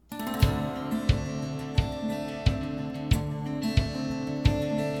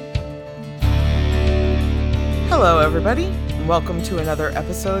Hello, everybody, and welcome to another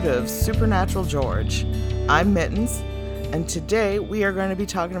episode of Supernatural George. I'm Mittens, and today we are going to be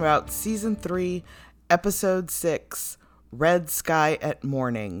talking about Season 3, Episode 6, Red Sky at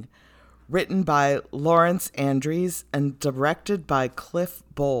Morning, written by Lawrence Andrews and directed by Cliff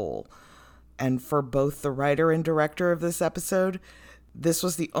Bole. And for both the writer and director of this episode, this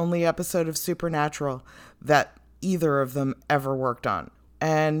was the only episode of Supernatural that either of them ever worked on.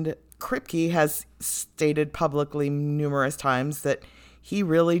 And Kripke has stated publicly numerous times that he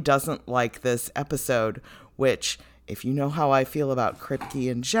really doesn't like this episode, which, if you know how I feel about Kripke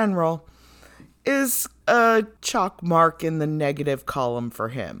in general, is a chalk mark in the negative column for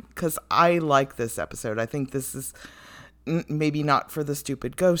him. Because I like this episode. I think this is maybe not for the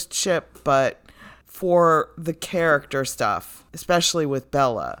stupid ghost ship, but for the character stuff, especially with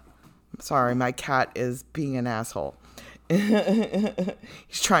Bella. Sorry, my cat is being an asshole.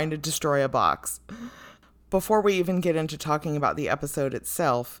 He's trying to destroy a box. Before we even get into talking about the episode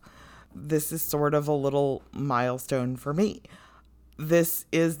itself, this is sort of a little milestone for me. This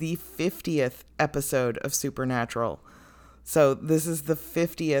is the 50th episode of Supernatural. So this is the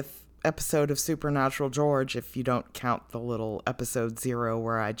 50th episode of Supernatural George, if you don't count the little episode 0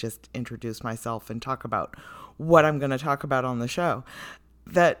 where I just introduce myself and talk about what I'm going to talk about on the show.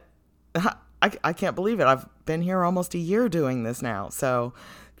 That I can't believe it. I've been here almost a year doing this now. So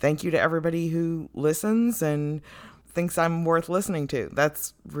thank you to everybody who listens and thinks I'm worth listening to.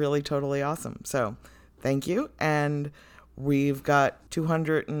 That's really totally awesome. So thank you. And we've got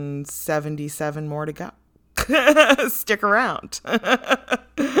 277 more to go. Stick around.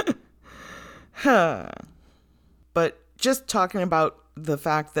 But just talking about the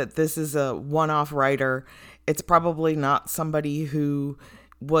fact that this is a one-off writer, it's probably not somebody who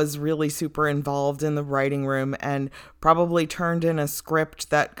was really super involved in the writing room and probably turned in a script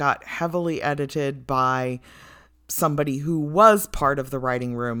that got heavily edited by somebody who was part of the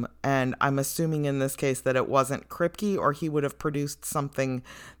writing room. And I'm assuming in this case that it wasn't Kripke, or he would have produced something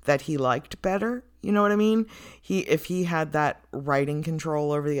that he liked better. You know what I mean? If he had that writing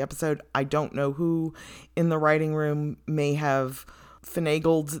control over the episode, I don't know who in the writing room may have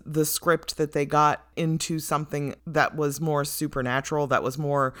finagled the script that they got into something that was more supernatural, that was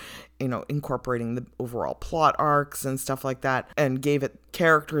more, incorporating the overall plot arcs and stuff like that, and gave it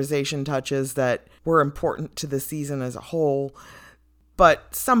characterization touches that were important to the season as a whole.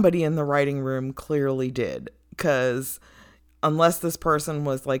 But somebody in the writing room clearly did, because unless this person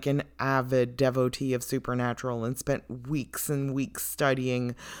was like an avid devotee of Supernatural and spent weeks and weeks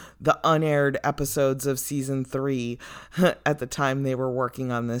studying the unaired episodes of season 3 at the time they were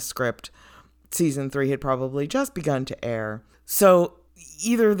working on this script, season 3 had probably just begun to air. So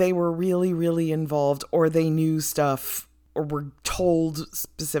either they were really, really involved, or they knew stuff or were told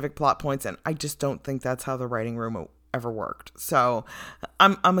specific plot points. And I just don't think that's how the writing room ever worked. So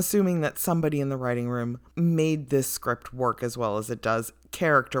I'm assuming that somebody in the writing room made this script work as well as it does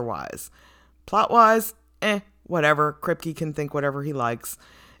character-wise. Plot-wise, whatever. Kripke can think whatever he likes.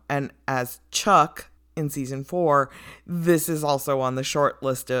 And as Chuck in season 4, this is also on the short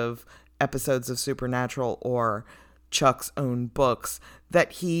list of episodes of Supernatural or Chuck's own books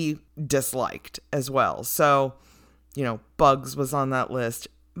that he disliked as well. So, Bugs was on that list.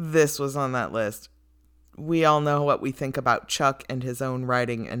 This was on that list. We all know what we think about Chuck and his own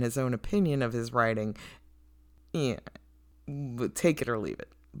writing and his own opinion of his writing. Yeah, take it or leave it.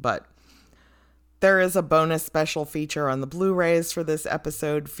 But there is a bonus special feature on the Blu-rays for this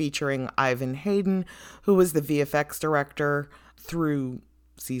episode featuring Ivan Hayden, who was the VFX director through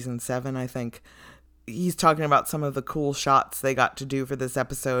season 7, I think. He's talking about some of the cool shots they got to do for this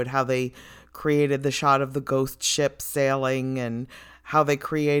episode, how they created the shot of the ghost ship sailing, and how they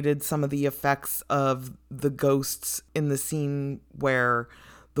created some of the effects of the ghosts in the scene where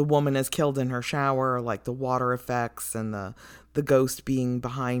the woman is killed in her shower, like the water effects and the ghost being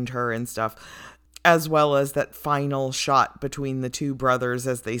behind her and stuff, as well as that final shot between the two brothers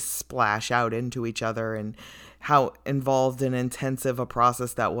as they splash out into each other, and how involved and intensive a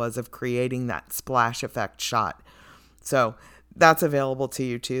process that was of creating that splash effect shot. So that's available to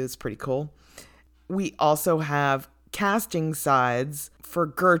you too. It's pretty cool. We also have casting sides for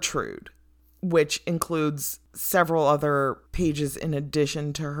Gertrude, which includes several other pages in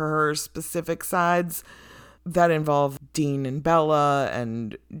addition to her specific sides that involve Dean and Bella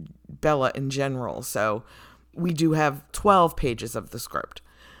in general. So we do have 12 pages of the script.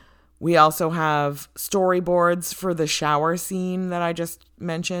 We also have storyboards for the shower scene that I just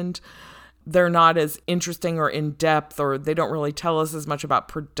mentioned. They're not as interesting or in-depth, or they don't really tell us as much about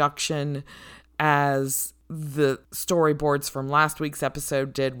production as the storyboards from last week's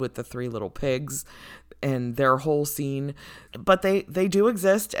episode did with the 3 little pigs. and their whole scene. But they do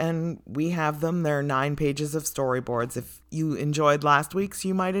exist, and we have them. There are 9 pages of storyboards. If you enjoyed last week's,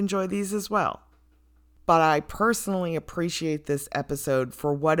 you might enjoy these as well. But I personally appreciate this episode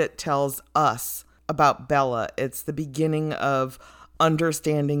for what it tells us about Bella. It's the beginning of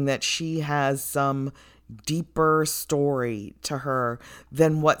understanding that she has some deeper story to her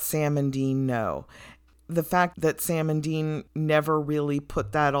than what Sam and Dean know. The fact that Sam and Dean never really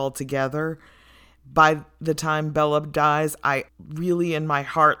put that all together, by the time Bella dies, I really in my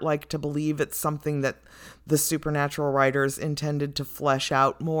heart like to believe it's something that the Supernatural writers intended to flesh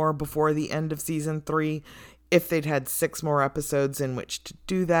out more before the end of season 3, if they'd had 6 more episodes in which to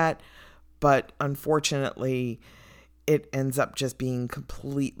do that. But unfortunately, it ends up just being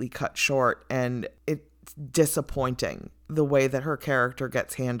completely cut short, and it's disappointing the way that her character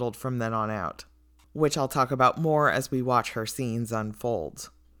gets handled from then on out, which I'll talk about more as we watch her scenes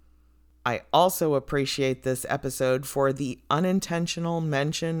unfold. I also appreciate this episode for the unintentional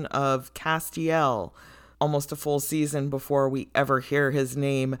mention of Castiel, almost a full season before we ever hear his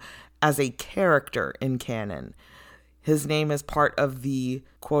name as a character in canon. His name is part of the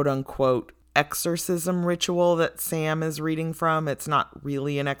quote-unquote exorcism ritual that Sam is reading from. It's not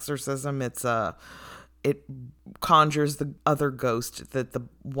really an exorcism. It conjures the other ghost that the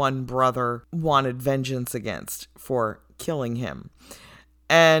one brother wanted vengeance against for killing him.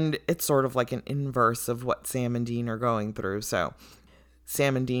 And it's sort of like an inverse of what Sam and Dean are going through. So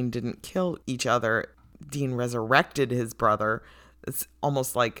Sam and Dean didn't kill each other. Dean resurrected his brother. It's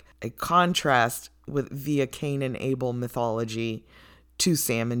almost like a contrast via Cain and Abel mythology to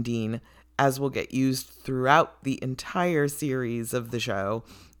Sam and Dean, as will get used throughout the entire series of the show,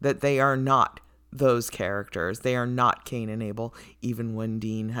 that they are not those characters. They are not Cain and Abel, even when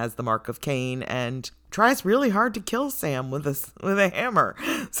Dean has the mark of Cain and tries really hard to kill Sam with a hammer.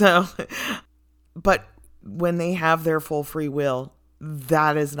 So, but when they have their full free will,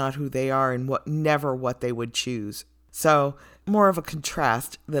 that is not who they are, and never what they would choose. So, more of a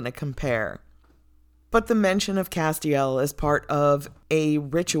contrast than a compare. But the mention of Castiel is part of a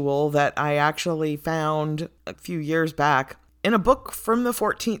ritual that I actually found a few years back in a book from the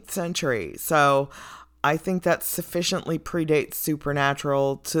 14th century. So I think that sufficiently predates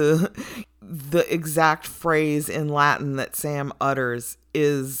Supernatural to the exact phrase in Latin that Sam utters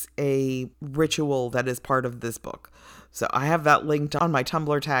is a ritual that is part of this book. So I have that linked on my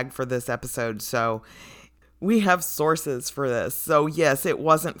Tumblr tag for this episode. So we have sources for this. So yes, it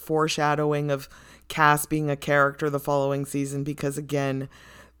wasn't foreshadowing of Cass being a character the following season, because again,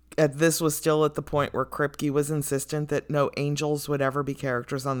 this was still at the point where Kripke was insistent that no angels would ever be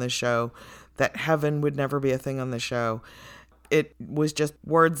characters on this show, that heaven would never be a thing on the show. It was just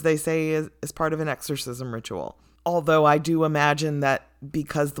words they say as part of an exorcism ritual. Although I do imagine that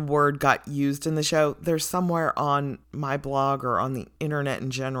because the word got used in the show, there's somewhere on my blog or on the internet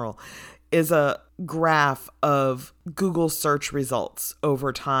in general is a graph of Google search results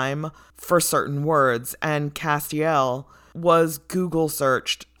over time for certain words. And Castiel was Google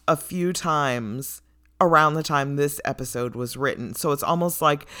searched a few times around the time this episode was written. So it's almost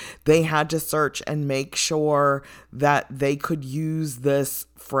like they had to search and make sure that they could use this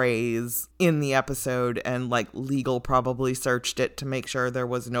phrase in the episode, and like legal probably searched it to make sure there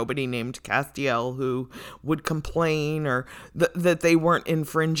was nobody named Castiel who would complain, or that they weren't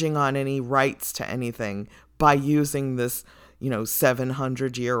infringing on any rights to anything by using this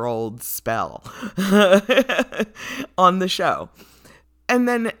 700-year-old spell on the show. And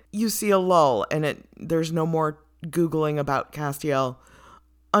then you see a lull, and there's no more Googling about Castiel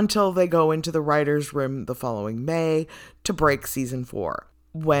until they go into the writer's room the following May to break season 4,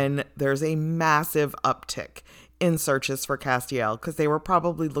 when there's a massive uptick in searches for Castiel, because they were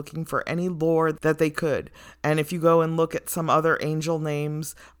probably looking for any lore that they could. And if you go and look at some other angel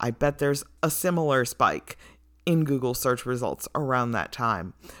names, I bet there's a similar spike in Google search results around that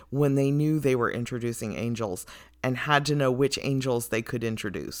time, when they knew they were introducing angels and had to know which angels they could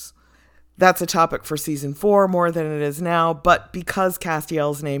introduce. That's a topic for season 4 more than it is now, but because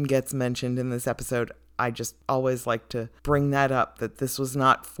Castiel's name gets mentioned in this episode, I just always like to bring that up, that this was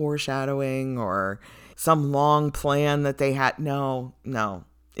not foreshadowing or some long plan that they had. No,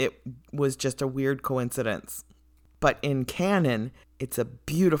 it was just a weird coincidence. But in canon, it's a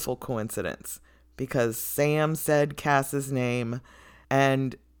beautiful coincidence, because Sam said Cass's name,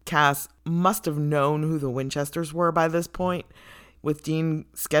 and Cass must have known who the Winchesters were by this point, with Dean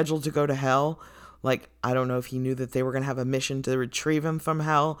scheduled to go to hell. Like, I don't know if he knew that they were going to have a mission to retrieve him from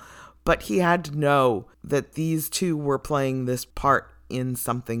hell, but he had to know that these two were playing this part in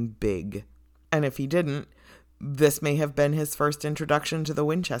something big. And if he didn't, This may have been his first introduction to the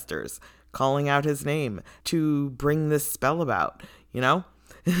Winchesters, calling out his name to bring this spell about,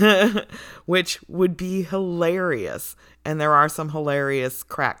 which would be hilarious. And there are some hilarious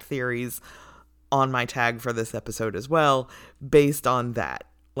cracked theories on my tag for this episode as well, based on that.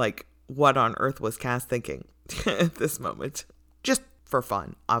 Like, what on earth was Cass thinking at this moment? Just for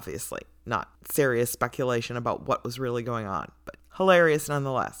fun, obviously, not serious speculation about what was really going on, but hilarious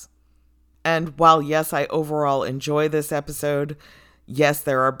nonetheless. And while, yes, I overall enjoy this episode, yes,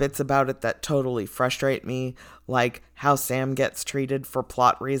 there are bits about it that totally frustrate me, like how Sam gets treated for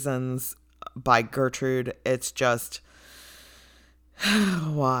plot reasons by Gertrude. It's just,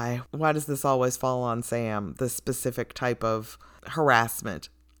 why? Why does this always fall on Sam? This specific type of harassment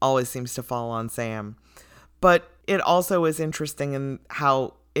always seems to fall on Sam. But it also is interesting in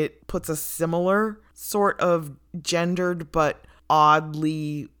how it puts a similar sort of gendered but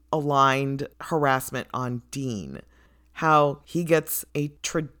oddly aligned harassment on Dean. How he gets a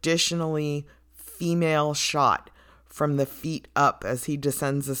traditionally female shot from the feet up as he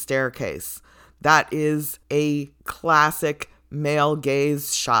descends a staircase. That is a classic male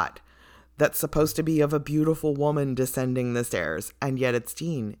gaze shot that's supposed to be of a beautiful woman descending the stairs, and yet it's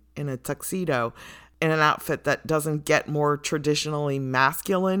Dean in a tuxedo, in an outfit that doesn't get more traditionally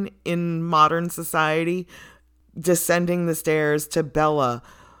masculine in modern society, descending the stairs to Bella,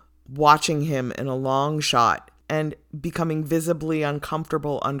 watching him in a long shot and becoming visibly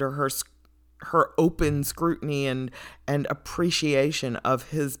uncomfortable under her open scrutiny and appreciation of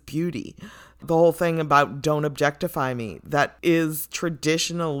his beauty. The whole thing about don't objectify me, that is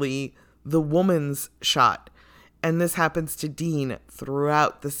traditionally the woman's shot. And this happens to Dean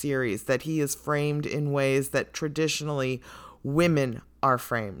throughout the series, that he is framed in ways that traditionally women are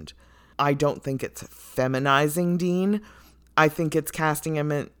framed. I don't think it's feminizing Dean. I think it's casting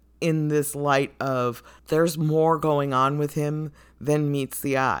him in this light of there's more going on with him than meets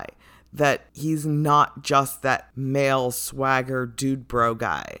the eye. That he's not just that male swagger dude bro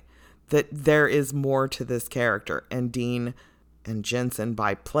guy. That there is more to this character. And Dean and Jensen,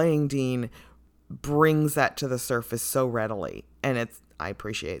 by playing Dean, brings that to the surface so readily. And I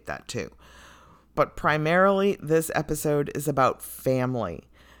appreciate that too. But primarily, this episode is about family.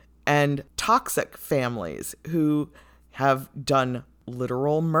 And toxic families who have done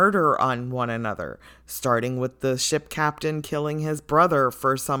literal murder on one another, starting with the ship captain killing his brother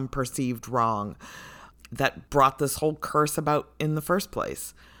for some perceived wrong that brought this whole curse about in the first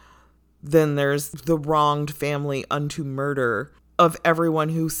place. Then there's the wronged family unto murder of everyone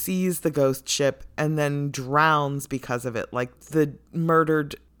who sees the ghost ship and then drowns because of it. Like the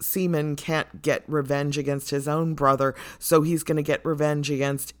murdered seaman can't get revenge against his own brother, so he's going to get revenge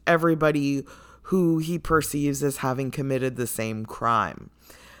against everybody who he perceives as having committed the same crime.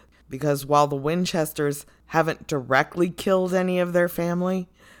 Because while the Winchesters haven't directly killed any of their family,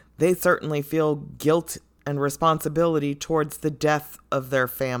 they certainly feel guilt and responsibility towards the death of their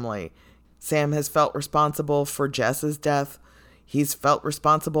family. Sam has felt responsible for Jess's death. He's felt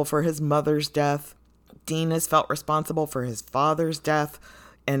responsible for his mother's death. Dean has felt responsible for his father's death.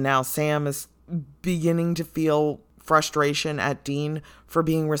 And now Sam is beginning to feel frustration at Dean for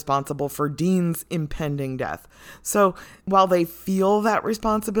being responsible for Dean's impending death. So while they feel that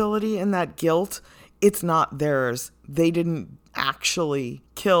responsibility and that guilt, it's not theirs. They didn't actually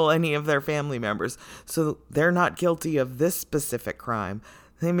kill any of their family members. So they're not guilty of this specific crime.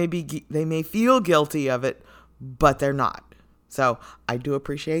 They may feel guilty of it, but they're not. So I do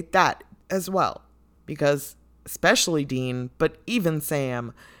appreciate that as well, because especially Dean, but even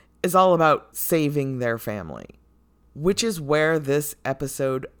Sam, is all about saving their family, which is where this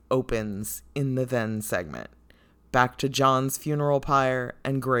episode opens in the then segment. Back to John's funeral pyre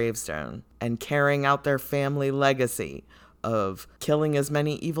and gravestone, and carrying out their family legacy of killing as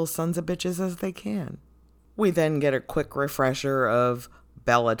many evil sons of bitches as they can. We then get a quick refresher of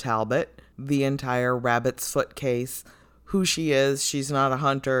Bella Talbot, the entire Rabbit's Foot case, who she is. She's not a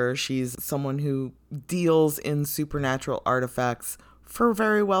hunter. She's someone who deals in supernatural artifacts for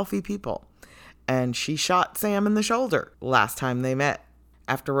very wealthy people. And she shot Sam in the shoulder last time they met.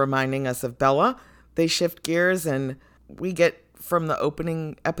 After reminding us of Bella, they shift gears and we get from the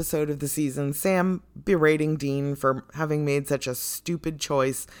opening episode of the season, Sam berating Dean for having made such a stupid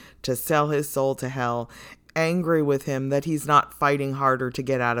choice to sell his soul to hell, angry with him that he's not fighting harder to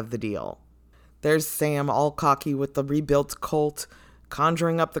get out of the deal. There's Sam all cocky with the rebuilt Colt,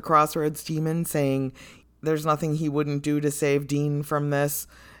 conjuring up the Crossroads demon, saying there's nothing he wouldn't do to save Dean from this,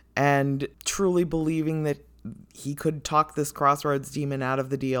 and truly believing that he could talk this Crossroads demon out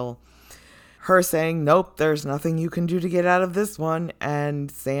of the deal. Her saying, nope, there's nothing you can do to get out of this one, and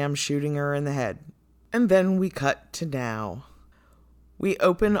Sam shooting her in the head. And then we cut to now. We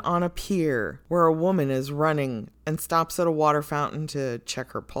open on a pier where a woman is running and stops at a water fountain to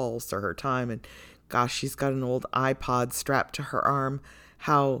check her pulse or her time. And gosh, she's got an old iPod strapped to her arm.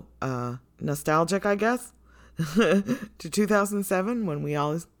 How nostalgic, I guess, to 2007 when we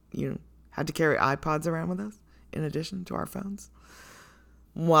all, had to carry iPods around with us in addition to our phones.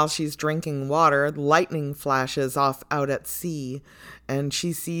 While she's drinking water, lightning flashes off out at sea, and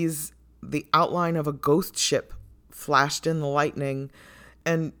she sees the outline of a ghost ship flashed in the lightning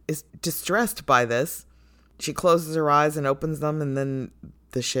and is distressed by this. She closes her eyes and opens them, and then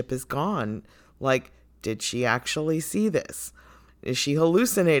the ship is gone. Like, did she actually see this? Is she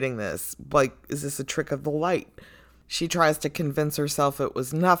hallucinating this? Like, is this a trick of the light? She tries to convince herself it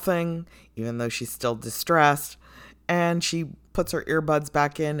was nothing, even though she's still distressed, and she puts her earbuds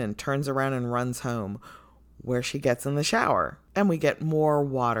back in and turns around and runs home, where she gets in the shower. And we get more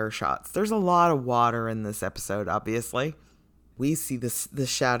water shots. There's a lot of water in this episode, obviously. We see the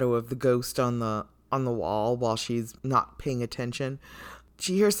shadow of the ghost on the wall while she's not paying attention.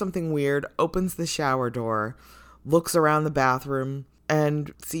 She hears something weird, opens the shower door, looks around the bathroom,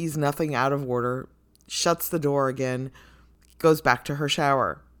 and sees nothing out of order, shuts the door again, goes back to her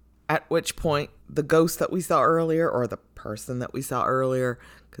shower. At which point, the ghost that we saw earlier, or the person that we saw earlier,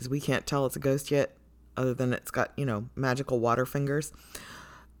 because we can't tell it's a ghost yet, other than it's got, magical water fingers,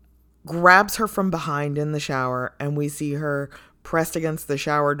 grabs her from behind in the shower, and we see her pressed against the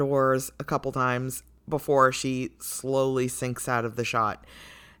shower doors a couple times before she slowly sinks out of the shot.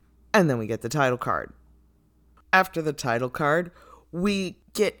 And then we get the title card. After the title card, we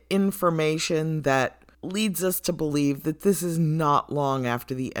get information that leads us to believe that this is not long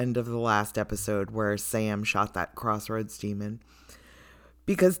after the end of the last episode where Sam shot that Crossroads demon.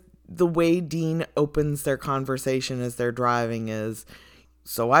 Because the way Dean opens their conversation as they're driving is,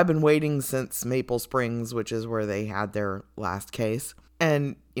 so I've been waiting since Maple Springs, which is where they had their last case.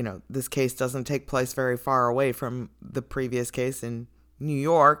 And, this case doesn't take place very far away from the previous case in New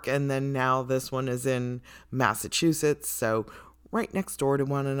York. And then now this one is in Massachusetts. So right next door to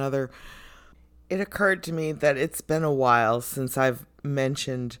one another. It occurred to me that it's been a while since I've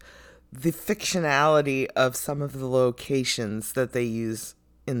mentioned the fictionality of some of the locations that they use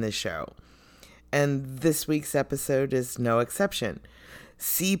in the show. And this week's episode is no exception.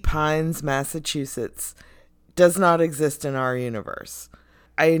 Sea Pines, Massachusetts does not exist in our universe.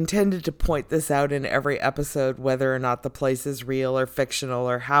 I intended to point this out in every episode, whether or not the place is real or fictional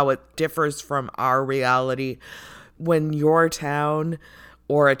or how it differs from our reality. When your town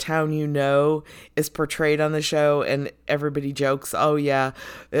or a town is portrayed on the show and everybody jokes, oh yeah,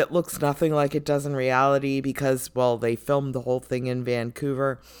 it looks nothing like it does in reality because, well, they filmed the whole thing in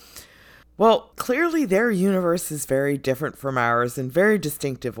Vancouver. Well, clearly their universe is very different from ours in very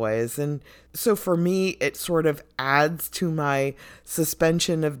distinctive ways. And so for me, it sort of adds to my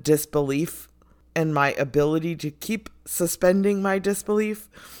suspension of disbelief and my ability to keep suspending my disbelief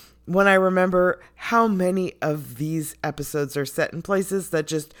when I remember how many of these episodes are set in places that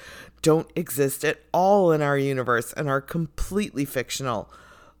just don't exist at all in our universe and are completely fictional,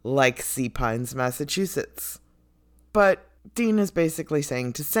 like Sea Pines, Massachusetts. But Dean is basically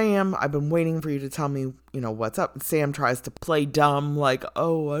saying to Sam, I've been waiting for you to tell me, what's up. And Sam tries to play dumb, like,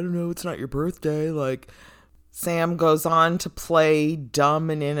 oh, I don't know, it's not your birthday. Like, Sam goes on to play dumb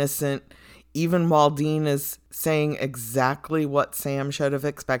and innocent, even while Dean is saying exactly what Sam should have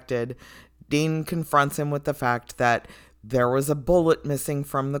expected. Dean confronts him with the fact that there was a bullet missing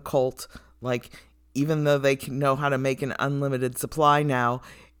from the Colt. Like, even though they know how to make an unlimited supply now,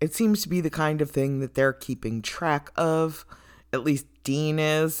 it seems to be the kind of thing that they're keeping track of. At least Dean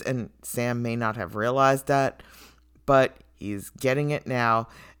is, and Sam may not have realized that, but he's getting it now.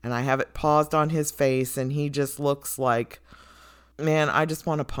 And I have it paused on his face, and he just looks like, man, I just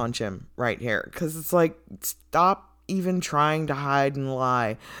want to punch him right here. Because it's like, stop even trying to hide and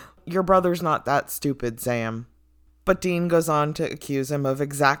lie. Your brother's not that stupid, Sam. But Dean goes on to accuse him of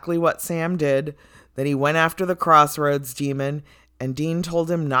exactly what Sam did, that he went after the Crossroads demon, and Dean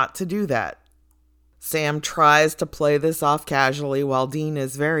told him not to do that. Sam tries to play this off casually while Dean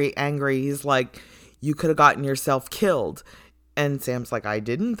is very angry. He's like, you could have gotten yourself killed. And Sam's like, I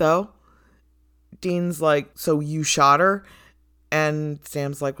didn't though. Dean's like, so you shot her? And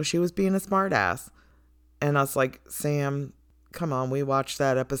Sam's like, well, she was being a smartass. And I was like, Sam, come on, we watched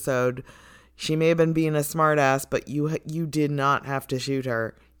that episode. She may have been being a smartass, but you did not have to shoot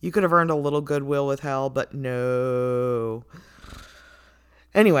her. You could have earned a little goodwill with Hell, but no.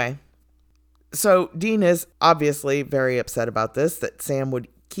 Anyway, so Dean is obviously very upset about this, that Sam would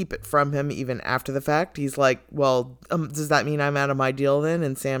keep it from him even after the fact. He's like, well, does that mean I'm out of my deal then?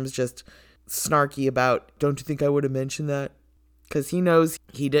 And Sam's just snarky about, don't you think I would have mentioned that? Because he knows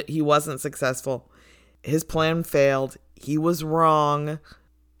he wasn't successful. His plan failed. He was wrong.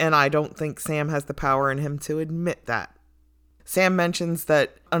 And I don't think Sam has the power in him to admit that. Sam mentions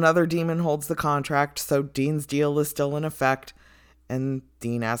that another demon holds the contract, so Dean's deal is still in effect. And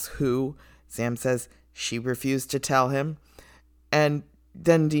Dean asks who. Sam says she refused to tell him. And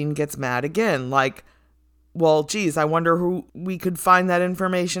then Dean gets mad again, like, well, geez, I wonder who we could find that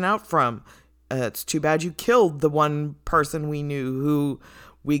information out from. It's too bad you killed the one person we knew who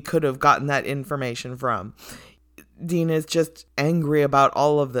we could have gotten that information from. Dean is just angry about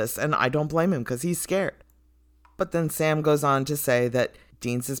all of this, and I don't blame him because he's scared. But then Sam goes on to say that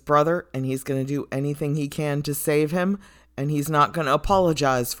Dean's his brother, and he's going to do anything he can to save him, and he's not going to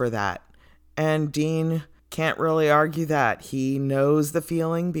apologize for that. And Dean can't really argue that. He knows the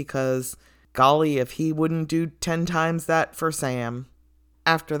feeling because, golly, if he wouldn't do 10 times that for Sam.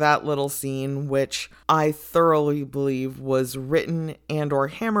 After that little scene, which I thoroughly believe was written and or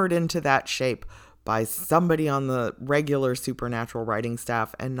hammered into that shape by somebody on the regular Supernatural writing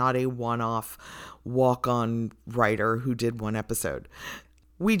staff and not a one-off walk-on writer who did one episode,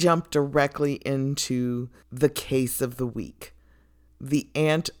 we jump directly into the case of the week. The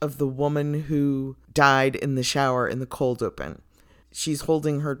aunt of the woman who died in the shower in the cold open. She's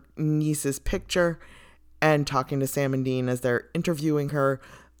holding her niece's picture and talking to Sam and Dean as they're interviewing her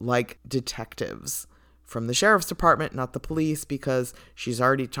like detectives from the sheriff's department, not the police, because she's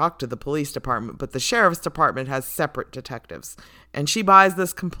already talked to the police department, but the sheriff's department has separate detectives. And she buys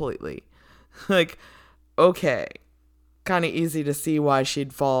this completely. Like, okay. Kind of easy to see why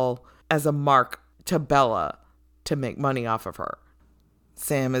she'd fall as a mark to Bella to make money off of her.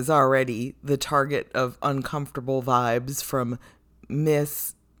 Sam is already the target of uncomfortable vibes from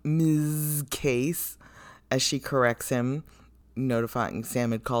Ms. Case, as she corrects him, notifying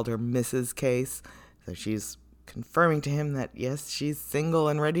Sam had called her Mrs. Case. So she's confirming to him that, yes, she's single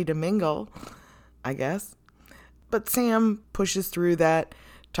and ready to mingle, I guess. But Sam pushes through that,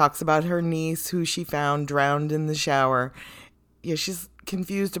 talks about her niece who she found drowned in the shower. Yeah, she's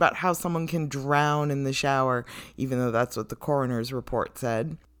confused about how someone can drown in the shower, even though that's what the coroner's report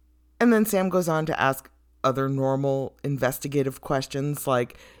said. And then Sam goes on to ask other normal investigative questions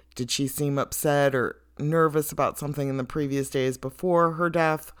like, did she seem upset or nervous about something in the previous days before her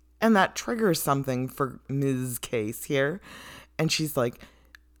death? And that triggers something for Ms. Case here. And she's like,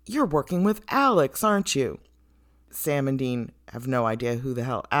 you're working with Alex, aren't you? Sam and Dean have no idea who the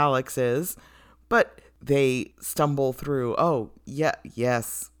hell Alex is, but they stumble through, oh, yeah,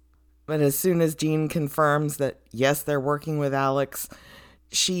 yes. But as soon as Dean confirms that, yes, they're working with Alex,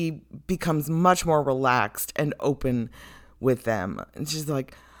 she becomes much more relaxed and open with them. And she's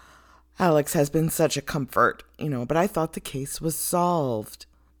like, Alex has been such a comfort, but I thought the case was solved.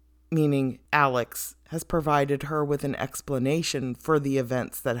 Meaning Alex has provided her with an explanation for the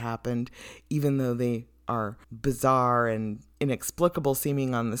events that happened, even though they are bizarre and inexplicable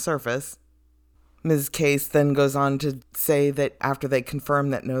seeming on the surface. Ms. Case then goes on to say that after they confirm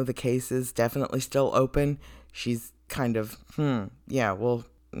that no, the case is definitely still open, she's kind of,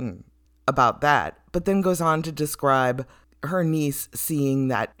 about that. But then goes on to describe her niece seeing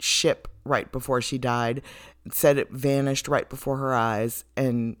that ship right before she died, said it vanished right before her eyes,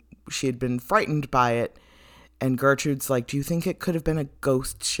 and she had been frightened by it. And Gertrude's like, do you think it could have been a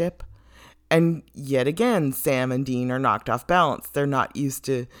ghost ship? And yet again, Sam and Dean are knocked off balance. They're not used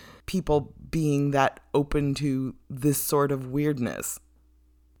to people being that open to this sort of weirdness.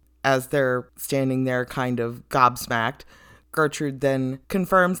 As they're standing there kind of gobsmacked, Gertrude then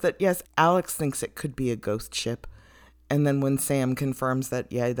confirms that, yes, Alex thinks it could be a ghost ship. And then when Sam confirms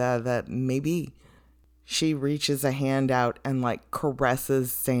that, yeah, that maybe, she reaches a hand out and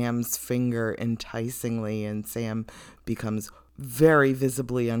caresses Sam's finger enticingly, and Sam becomes very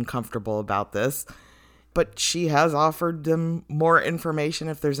visibly uncomfortable about this. But she has offered them more information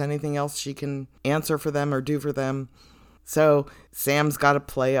if there's anything else she can answer for them or do for them. So Sam's got to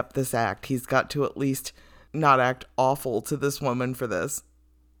play up this act. He's got to at least not act awful to this woman for this.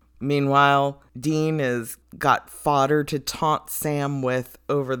 Meanwhile, Dean has got fodder to taunt Sam with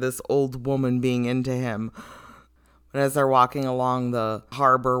over this old woman being into him. But as they're walking along the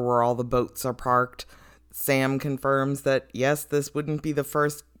harbor where all the boats are parked, Sam confirms that, yes, this wouldn't be the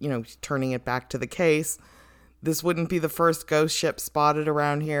first, turning it back to the case, this wouldn't be the first ghost ship spotted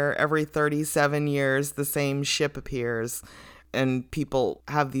around here. Every 37 years, the same ship appears, and people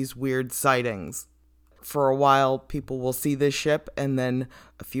have these weird sightings. For a while, people will see this ship, and then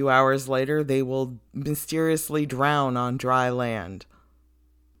a few hours later, they will mysteriously drown on dry land.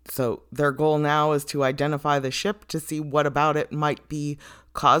 So their goal now is to identify the ship to see what about it might be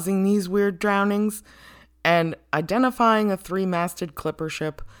causing these weird drownings. And identifying a 3-masted clipper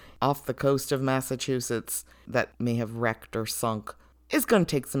ship off the coast of Massachusetts that may have wrecked or sunk is going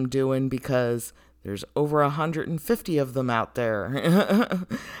to take some doing, because there's over 150 of them out there.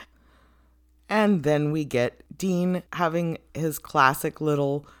 And then we get Dean having his classic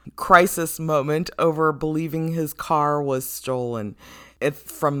little crisis moment over believing his car was stolen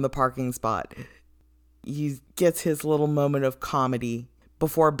from the parking spot. He gets his little moment of comedy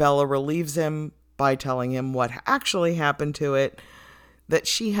before Bella relieves him by telling him what actually happened to it, that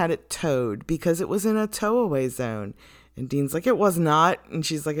she had it towed because it was in a tow-away zone. And Dean's like, it was not. And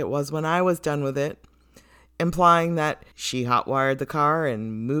she's like, it was when I was done with it, implying that she hotwired the car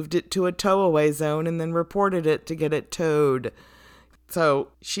and moved it to a tow-away zone and then reported it to get it towed. So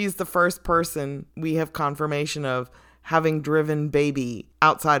she's the first person we have confirmation of having driven Baby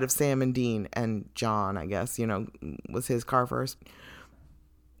outside of Sam and Dean, and John, I guess, was his car first.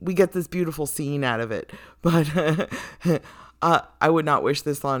 We get this beautiful scene out of it, but I would not wish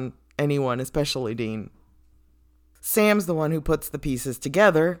this on anyone, especially Dean. Sam's the one who puts the pieces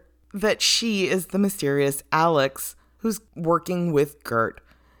together that she is the mysterious Alex who's working with Gert.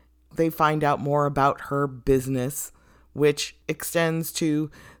 They find out more about her business, which extends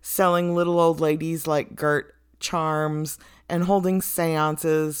to selling little old ladies like Gert charms and holding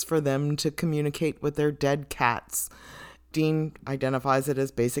seances for them to communicate with their dead cats. Dean identifies it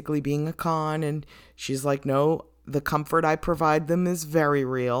as basically being a con, and she's like, no, the comfort I provide them is very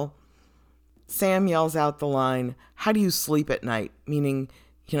real. Sam yells out the line, how do you sleep at night? Meaning,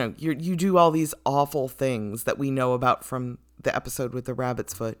 you do all these awful things that we know about from the episode with the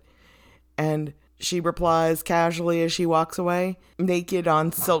rabbit's foot. And she replies casually as she walks away, naked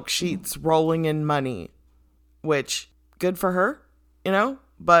on silk sheets rolling in money. Which, good for her,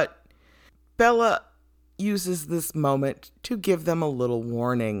 but Bella uses this moment to give them a little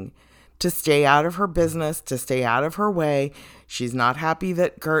warning, to stay out of her business, to stay out of her way. She's not happy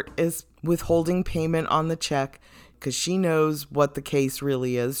that Gert is withholding payment on the check, because she knows what the case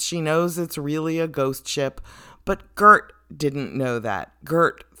really is. She knows it's really a ghost ship, but Gert didn't know that.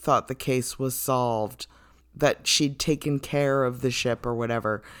 Gert thought the case was solved, that she'd taken care of the ship or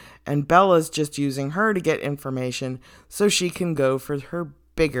whatever. And Bella's just using her to get information so she can go for her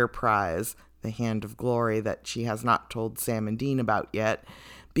bigger prize, the Hand of Glory that she has not told Sam and Dean about yet,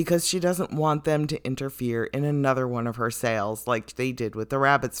 because she doesn't want them to interfere in another one of her sales like they did with the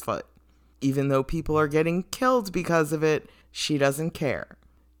rabbit's foot. Even though people are getting killed because of it, she doesn't care.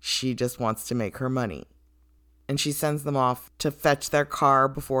 She just wants to make her money. And she sends them off to fetch their car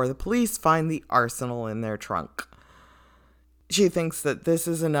before the police find the arsenal in their trunk. She thinks that this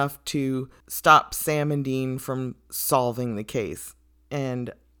is enough to stop Sam and Dean from solving the case.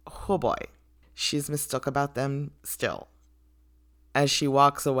 And, oh boy, she's mistook about them still. As she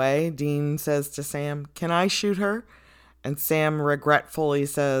walks away, Dean says to Sam, can I shoot her? And Sam regretfully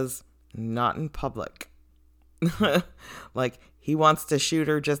says, not in public. Like, he wants to shoot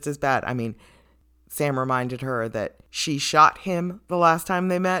her just as bad. I mean, Sam reminded her that she shot him the last time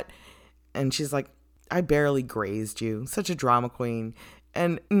they met. And she's like, I barely grazed you. Such a drama queen.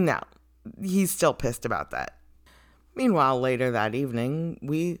 And no, he's still pissed about that. Meanwhile, later that evening,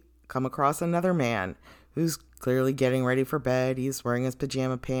 we come across another man who's clearly getting ready for bed. He's wearing his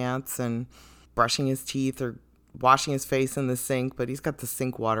pajama pants and brushing his teeth or washing his face in the sink, but he's got the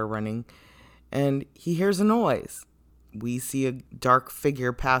sink water running. And he hears a noise. We see a dark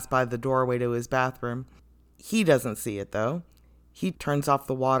figure pass by the doorway to his bathroom. He doesn't see it, though. He turns off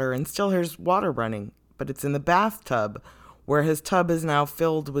the water and still hears water running, but it's in the bathtub, where his tub is now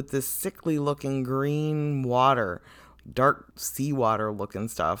filled with this sickly-looking green water, dark seawater-looking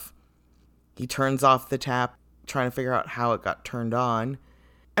stuff. He turns off the tap, trying to figure out how it got turned on,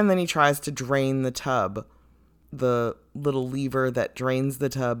 and then he tries to drain the tub. The little lever that drains the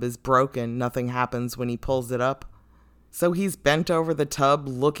tub is broken. Nothing happens when he pulls it up. So he's bent over the tub,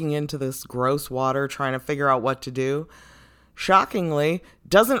 looking into this gross water, trying to figure out what to do. Shockingly,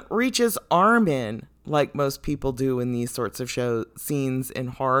 doesn't reach his arm in, like most people do in these sorts of scenes in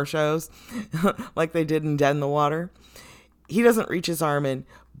horror shows, like they did in Dead in the Water. He doesn't reach his arm in,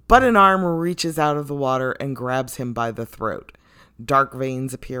 but an arm reaches out of the water and grabs him by the throat. Dark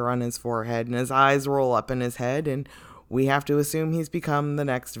veins appear on his forehead, and his eyes roll up in his head, and we have to assume he's become the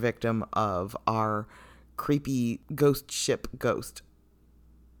next victim of our creepy ghost ship ghost.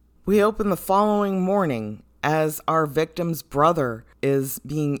 We open the following morning as our victim's brother is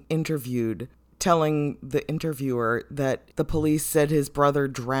being interviewed, telling the interviewer that the police said his brother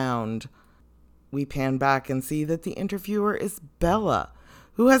drowned. We pan back and see that the interviewer is Bella,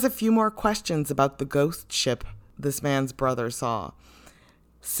 who has a few more questions about the ghost ship this man's brother saw.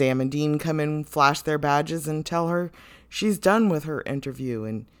 Sam and Dean come in, flash their badges, and tell her she's done with her interview,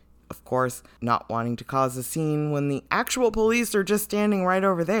 and of course, not wanting to cause a scene when the actual police are just standing right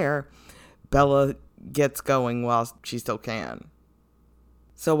over there, Bella gets going while she still can.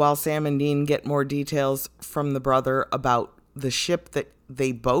 So while Sam and Dean get more details from the brother about the ship that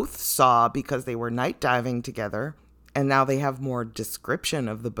they both saw because they were night diving together, and now they have more description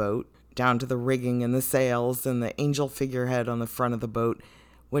of the boat, down to the rigging and the sails and the angel figurehead on the front of the boat,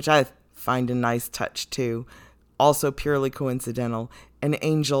 which I find a nice touch too. Also purely coincidental, an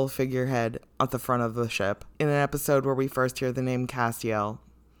angel figurehead at the front of the ship in an episode where we first hear the name Castiel.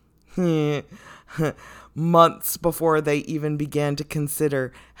 Months before they even began to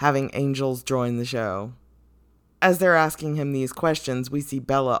consider having angels join the show. As they're asking him these questions, we see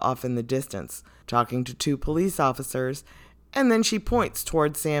Bella off in the distance, talking to two police officers, and then she points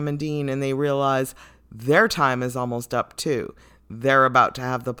towards Sam and Dean, and they realize their time is almost up too. They're about to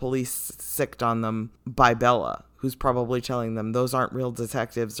have the police sicked on them by Bella, who's probably telling them those aren't real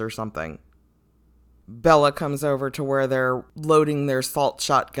detectives or something. Bella comes over to where they're loading their salt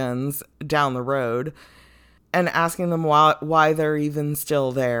shotguns down the road and asking them why they're even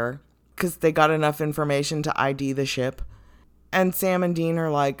still there, because they got enough information to ID the ship. And Sam and Dean are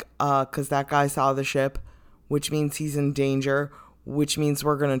like, because that guy saw the ship, which means he's in danger, which means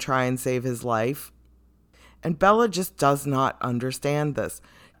we're going to try and save his life. And Bella just does not understand this.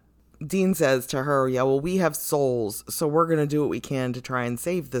 Dean says to her, yeah, well, we have souls, so we're going to do what we can to try and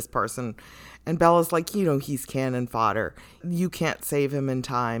save this person. And Bella's like, he's cannon fodder. You can't save him in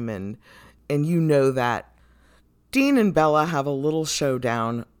time, and you know that. Dean and Bella have a little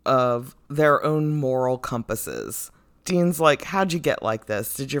showdown of their own moral compasses. Dean's like, how'd you get like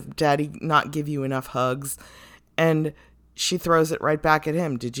this? Did your daddy not give you enough hugs? And she throws it right back at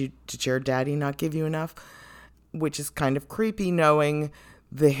him. Did your daddy not give you enough? Which is kind of creepy, knowing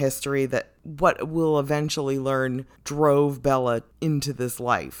the history that what we'll eventually learn drove Bella into this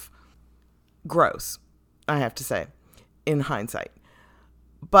life. Gross, I have to say, in hindsight.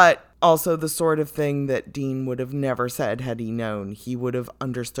 But also the sort of thing that Dean would have never said had he known. He would have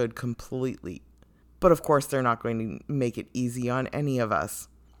understood completely. But of course, they're not going to make it easy on any of us.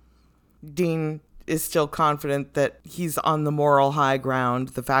 Dean is still confident that he's on the moral high ground,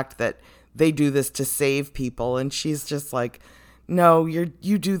 the fact that they do this to save people, and she's just like, no, you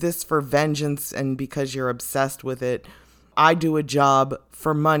do this for vengeance and because you're obsessed with it. I do a job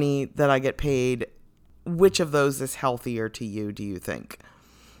for money that I get paid. Which of those is healthier to you, do you think?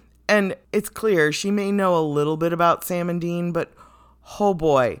 And it's clear she may know a little bit about Sam and Dean, but oh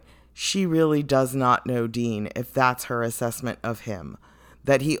boy, she really does not know Dean if that's her assessment of him,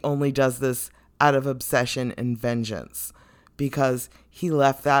 that he only does this out of obsession and vengeance, because he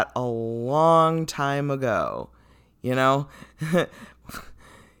left that a long time ago,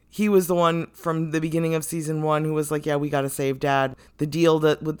 He was the one from the beginning of season 1 who was like, yeah, we got to save Dad. The deal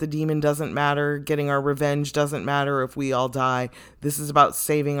that with the demon doesn't matter. Getting our revenge doesn't matter if we all die. This is about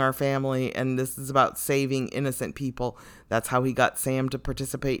saving our family, and this is about saving innocent people. That's how he got Sam to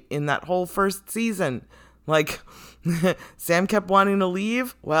participate in that whole first season. Like, Sam kept wanting to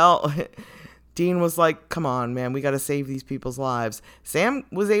leave. Well, Dean was like, come on, man, we got to save these people's lives. Sam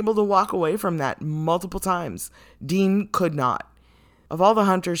was able to walk away from that multiple times. Dean could not. Of all the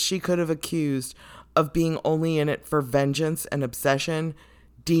hunters she could have accused of being only in it for vengeance and obsession,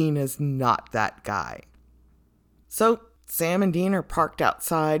 Dean is not that guy. So Sam and Dean are parked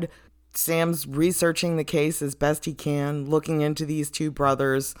outside. Sam's researching the case as best he can, looking into these two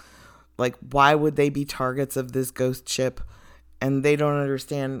brothers. Like, why would they be targets of this ghost ship? And they don't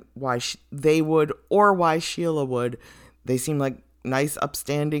understand why they would or why Sheila would. They seem like nice,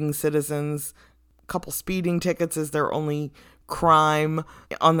 upstanding citizens. A couple speeding tickets is their only crime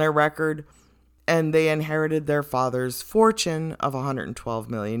on their record, and they inherited their father's fortune of $112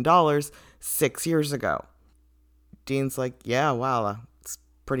 million 6 years ago. Dean's like, yeah, wow, it's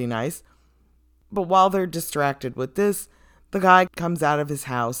pretty nice. But while they're distracted with this, the guy comes out of his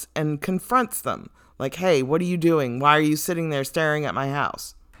house and confronts them. Like, hey, what are you doing? Why are you sitting there staring at my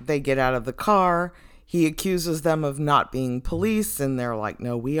house? They get out of the car. He accuses them of not being police, and they're like,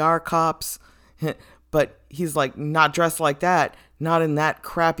 no, we are cops. But he's like, not dressed like that, not in that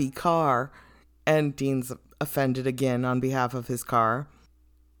crappy car. And Dean's offended again on behalf of his car.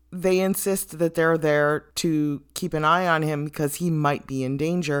 They insist that they're there to keep an eye on him because he might be in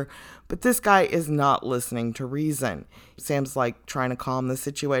danger. But this guy is not listening to reason. Sam's like trying to calm the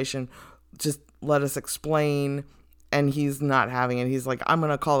situation. Just let us explain. And he's not having it. He's like, I'm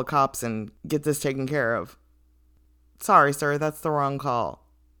going to call the cops and get this taken care of. Sorry, sir, that's the wrong call.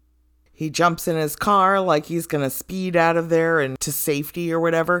 He jumps in his car like he's going to speed out of there and to safety or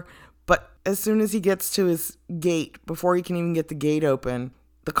whatever. But as soon as he gets to his gate, before he can even get the gate open,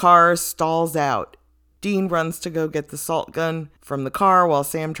 the car stalls out. Dean runs to go get the salt gun from the car while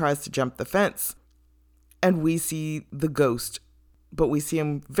Sam tries to jump the fence. And we see the ghost, but we see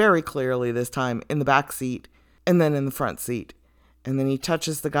him very clearly this time in the back seat and then in the front seat. And then he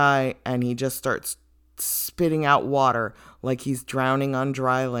touches the guy and he just starts spitting out water like he's drowning on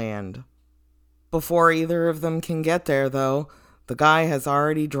dry land. Before either of them can get there, though, the guy has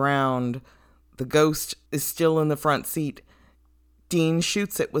already drowned. The ghost is still in the front seat. Dean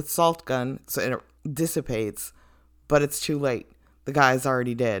shoots it with salt gun so it dissipates, but it's too late. The guy's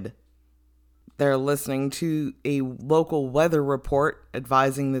already dead. They're listening to a local weather report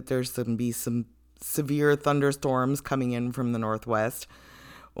advising that there's going to be some severe thunderstorms coming in from the northwest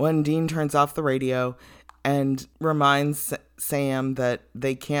when Dean turns off the radio and reminds Sam that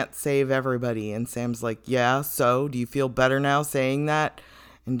they can't save everybody. And Sam's like, yeah, so do you feel better now saying that?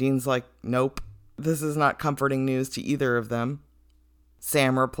 And Dean's like, nope, this is not comforting news to either of them.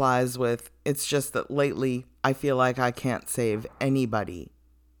 Sam replies with, it's just that lately I feel like I can't save anybody.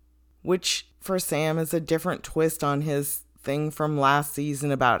 Which for Sam is a different twist on his thing from last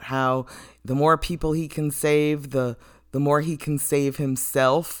season about how the more people he can save, the more he can save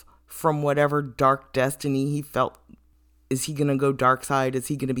himself from whatever dark destiny he felt. Is he going to go dark side? Is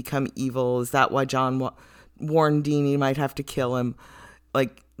he going to become evil? Is that why John warned Dean he might have to kill him?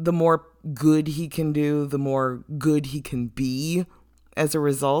 Like, the more good he can do, the more good he can be as a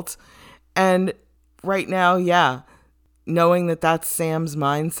result. And right now, yeah, knowing that that's Sam's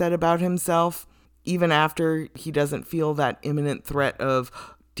mindset about himself, even after he doesn't feel that imminent threat of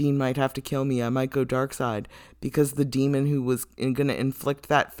Dean might have to kill me, I might go dark side, because the demon who was going to inflict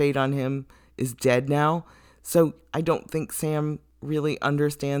that fate on him is dead now. So I don't think Sam really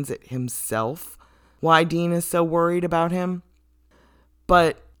understands it himself, why Dean is so worried about him.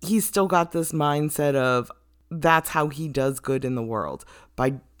 But he's still got this mindset of that's how he does good in the world.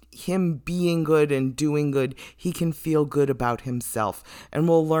 By him being good and doing good, he can feel good about himself. And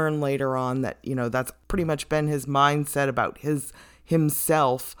we'll learn later on that, that's pretty much been his mindset about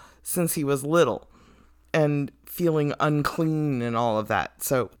himself since he was little and feeling unclean and all of that.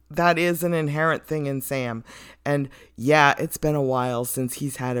 So that is an inherent thing in Sam. And yeah, it's been a while since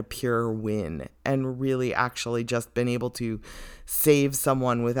he's had a pure win and really actually just been able to save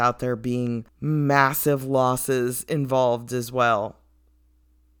someone without there being massive losses involved as well.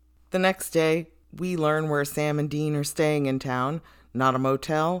 The next day, we learn where Sam and Dean are staying in town, not a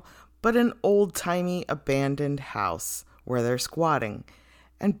motel, but an old-timey abandoned house where they're squatting.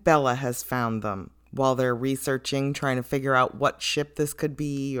 And Bella has found them. While they're researching, trying to figure out what ship this could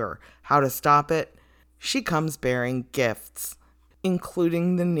be or how to stop it, she comes bearing gifts,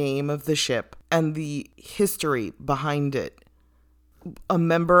 including the name of the ship and the history behind it. A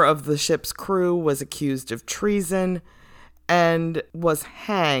member of the ship's crew was accused of treason and was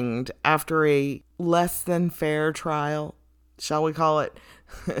hanged after a less than fair trial, shall we call it?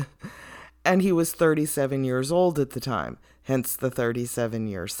 And he was 37 years old at the time, hence the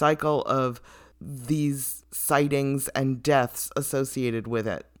 37-year cycle of these sightings and deaths associated with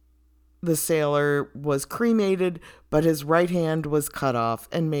it. The sailor was cremated, but his right hand was cut off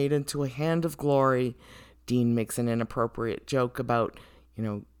and made into a hand of glory. Dean makes an inappropriate joke about,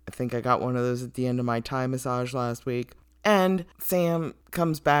 I think I got one of those at the end of my Thai massage last week. And Sam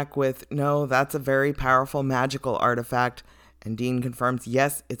comes back with, no, that's a very powerful magical artifact. And Dean confirms,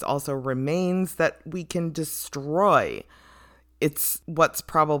 yes, it also remains that we can destroy. It's what's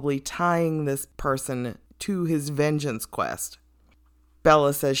probably tying this person to his vengeance quest.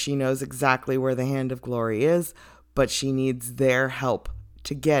 Bella says she knows exactly where the Hand of Glory is, but she needs their help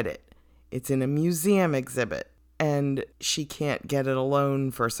to get it. It's in a museum exhibit, and she can't get it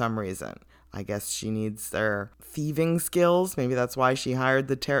alone for some reason. I guess she needs their thieving skills. Maybe that's why she hired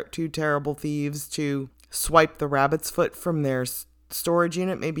the two terrible thieves to swipe the rabbit's foot from their storage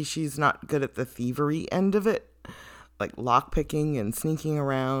unit. Maybe she's not good at the thievery end of it, like lockpicking and sneaking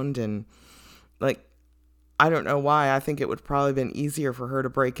around, and I don't know why. I think it would probably been easier for her to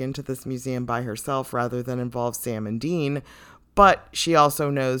break into this museum by herself rather than involve Sam and Dean. But she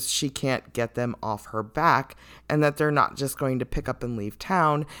also knows she can't get them off her back and that they're not just going to pick up and leave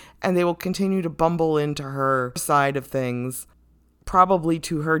town, and they will continue to bumble into her side of things, probably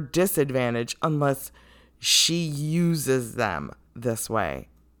to her disadvantage unless she uses them this way.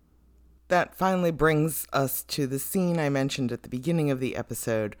 That finally brings us to the scene I mentioned at the beginning of the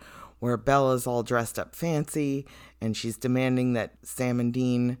episode where Bella's all dressed up fancy and she's demanding that Sam and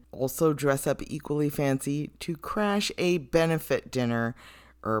Dean also dress up equally fancy to crash a benefit dinner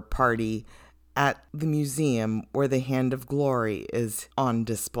or party at the museum where the Hand of Glory is on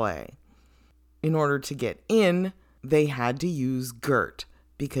display. In order to get in, they had to use Gert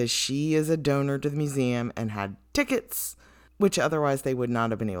because she is a donor to the museum and had tickets, which otherwise they would not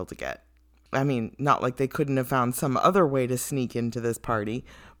have been able to get. I mean, not like they couldn't have found some other way to sneak into this party,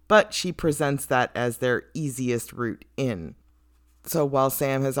 but she presents that as their easiest route in. So while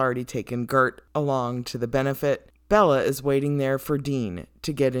Sam has already taken Gert along to the benefit, Bella is waiting there for Dean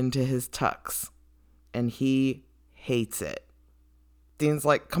to get into his tux, and he hates it. Dean's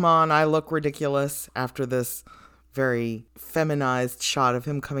like, come on, I look ridiculous, after this very feminized shot of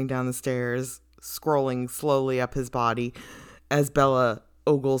him coming down the stairs, scrolling slowly up his body as Bella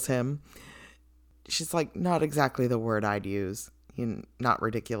ogles him. She's like, not exactly the word I'd use. Not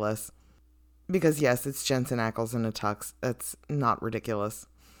ridiculous. Because yes, it's Jensen Ackles in a tux. That's not ridiculous.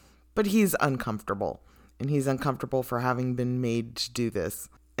 But he's uncomfortable. And he's uncomfortable for having been made to do this.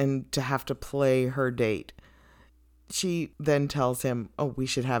 And to have to play her date. She then tells him, oh, we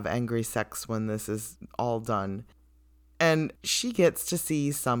should have angry sex when this is all done. And she gets to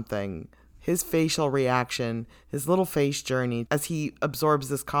see something. His facial reaction, his little face journey, as he absorbs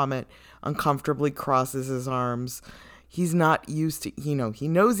this comment, uncomfortably crosses his arms. He's not used to, he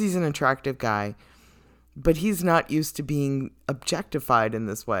knows he's an attractive guy, but he's not used to being objectified in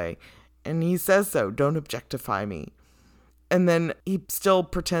this way. And he says so, don't objectify me. And then he still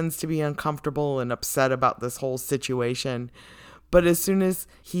pretends to be uncomfortable and upset about this whole situation. But as soon as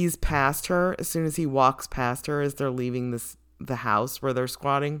he's past her, as soon as he walks past her as they're leaving the house where they're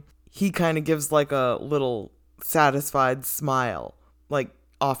squatting, he kind of gives like a little satisfied smile, like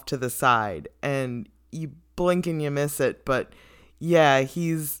off to the side. And you blink and you miss it, but yeah,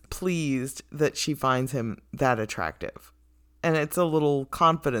 he's pleased that she finds him that attractive. And it's a little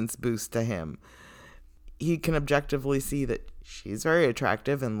confidence boost to him. He can objectively see that she's very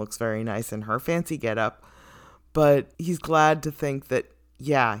attractive and looks very nice in her fancy getup, but he's glad to think that,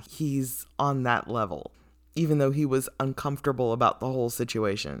 yeah, he's on that level, even though he was uncomfortable about the whole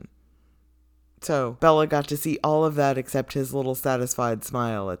situation. So Bella got to see all of that except his little satisfied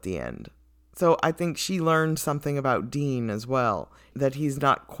smile at the end. So I think she learned something about Dean as well, that he's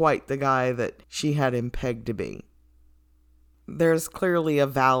not quite the guy that she had him pegged to be. There's clearly a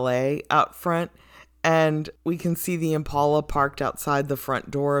valet out front, and we can see the Impala parked outside the front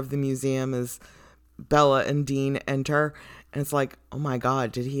door of the museum as Bella and Dean enter. And it's like, oh my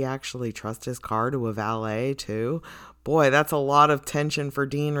God, did he actually trust his car to a valet too? Boy, that's a lot of tension for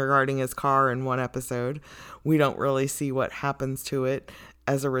Dean regarding his car in one episode. We don't really see what happens to it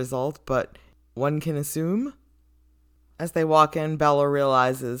as a result, but one can assume. As they walk in, Bella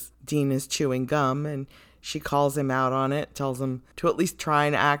realizes Dean is chewing gum, and she calls him out on it, tells him to at least try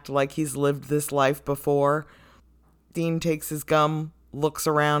and act like he's lived this life before. Dean takes his gum, looks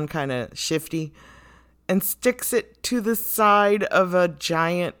around kind of shifty, and sticks it to the side of a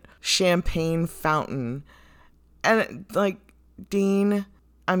giant champagne fountain. And Dean,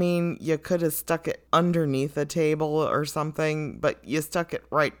 I mean, you could have stuck it underneath a table or something, but you stuck it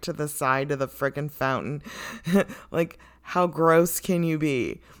right to the side of the friggin' fountain. How gross can you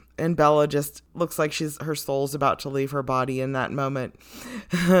be? And Bella just looks like her soul's about to leave her body in that moment.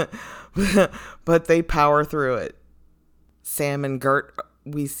 But they power through it. Sam and Gert,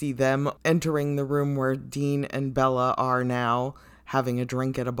 we see them entering the room where Dean and Bella are now, having a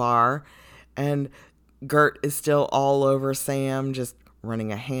drink at a bar. And Gert is still all over Sam, just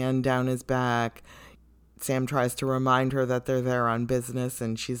running a hand down his back. Sam tries to remind her that they're there on business,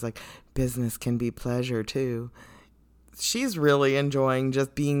 and she's like, business can be pleasure too. She's really enjoying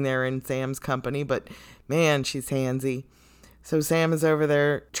just being there in Sam's company, but man, she's handsy. So Sam is over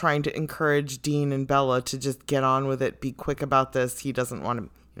there trying to encourage Dean and Bella to just get on with it, be quick about this. He doesn't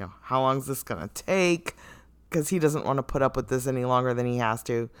want to, how long is this going to take? Because he doesn't want to put up with this any longer than he has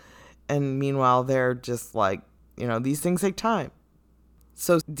to. And meanwhile, they're just like, these things take time.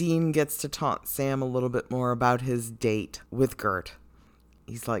 So Dean gets to taunt Sam a little bit more about his date with Gert.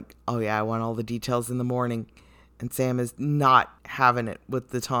 He's like, oh yeah, I want all the details in the morning. And Sam is not having it with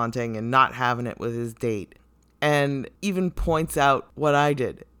the taunting and not having it with his date. And even points out what I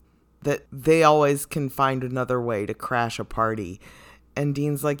did, that they always can find another way to crash a party. And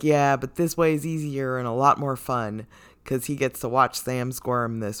Dean's like, yeah, but this way is easier and a lot more fun because he gets to watch Sam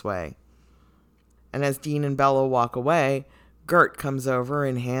squirm this way. And as Dean and Bella walk away, Gert comes over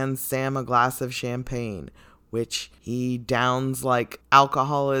and hands Sam a glass of champagne, which he downs like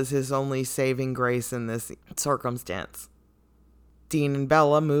alcohol is his only saving grace in this circumstance. Dean and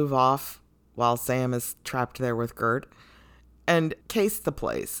Bella move off while Sam is trapped there with Gert and case the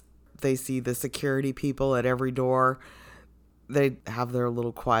place. They see the security people at every door. they have their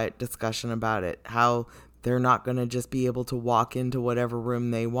little quiet discussion about it, how they're not going to just be able to walk into whatever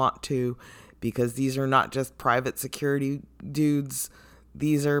room they want to, because these are not just private security dudes.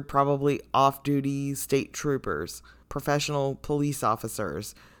 These are probably off-duty state troopers, professional police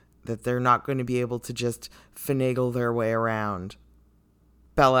officers, that they're not going to be able to just finagle their way around.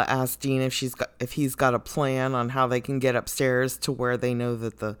 Bella asks Dean if he's got a plan on how they can get upstairs to where they know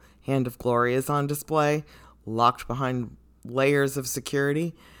that the Hand of Glory is on display, locked behind layers of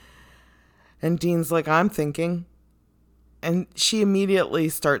security. And Dean's like, I'm thinking. And she immediately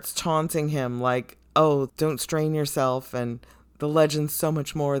starts taunting him like, oh, don't strain yourself, and the legend's so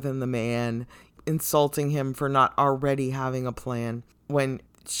much more than the man, insulting him for not already having a plan, when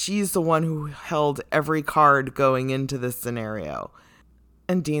she's the one who held every card going into this scenario.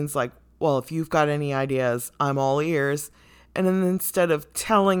 And Dean's like, well, if you've got any ideas, I'm all ears. And then instead of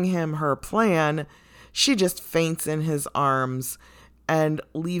telling him her plan, she just faints in his arms and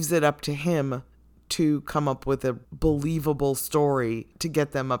leaves it up to him to come up with a believable story to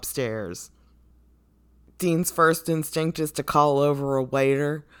get them upstairs. Dean's first instinct is to call over a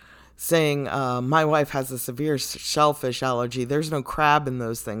waiter, saying, my wife has a severe shellfish allergy. There's no crab in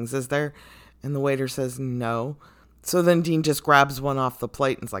those things, is there? And the waiter says no. So then Dean just grabs one off the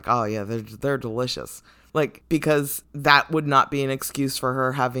plate and is like, oh yeah, they're delicious. Like, because that would not be an excuse for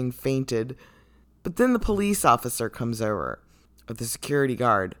her having fainted. But then the police officer comes over, or the security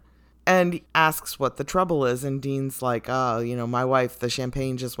guard, and asks what the trouble is. And Dean's like, oh, my wife, the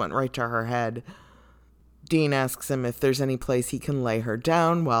champagne just went right to her head. Dean asks him if there's any place he can lay her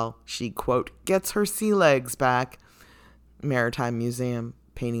down while she, quote, gets her sea legs back. Maritime Museum,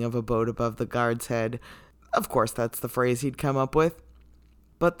 painting of a boat above the guard's head. Of course, that's the phrase he'd come up with.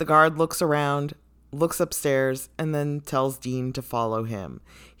 But the guard looks around, looks upstairs, and then tells Dean to follow him.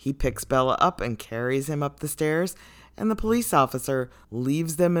 He picks Bella up and carries him up the stairs, and the police officer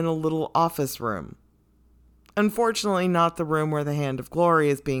leaves them in a little office room. Unfortunately, not the room where the Hand of Glory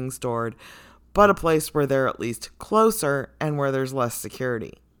is being stored, but a place where they're at least closer and where there's less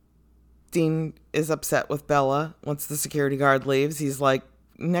security. Dean is upset with Bella. Once the security guard leaves, he's like,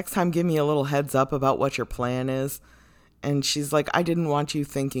 next time give me a little heads up about what your plan is. And she's like, I didn't want you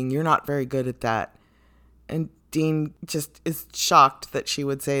thinking. You're not very good at that. And Dean just is shocked that she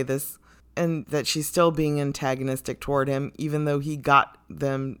would say this, and that she's still being antagonistic toward him, even though he got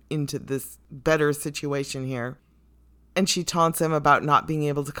them into this better situation here. And she taunts him about not being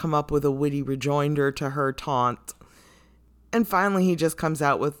able to come up with a witty rejoinder to her taunt. And finally, he just comes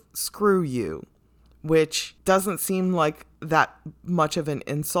out with, screw you, which doesn't seem like that much of an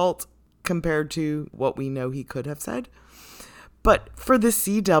insult compared to what we know he could have said. But for the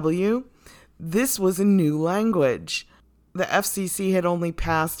CW, this was a new language. The FCC had only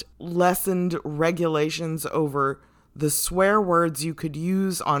passed lessened regulations over the swear words you could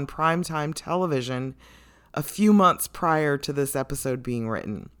use on primetime television a few months prior to this episode being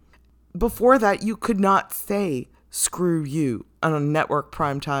written. Before that, you could not say screw you on a network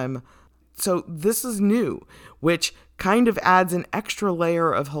primetime. So this is new, which kind of adds an extra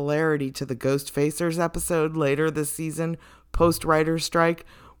layer of hilarity to the Ghost Facers episode later this season, post-writer's strike,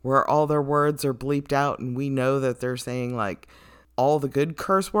 where all their words are bleeped out and we know that they're saying like all the good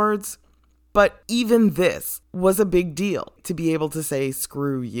curse words. But even this was a big deal, to be able to say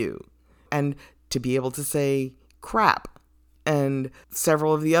screw you and to be able to say crap and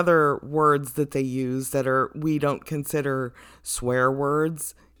several of the other words that they use that we don't consider swear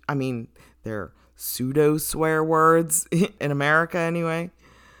words. I mean, they're pseudo swear words in America anyway.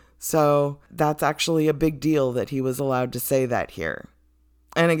 So that's actually a big deal that he was allowed to say that here.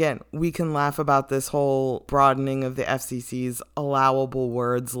 And again, we can laugh about this whole broadening of the FCC's allowable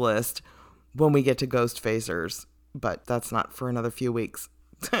words list when we get to Ghost Facers, but that's not for another few weeks.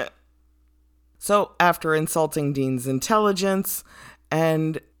 So after insulting Dean's intelligence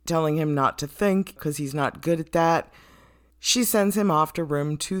and telling him not to think because he's not good at that, she sends him off to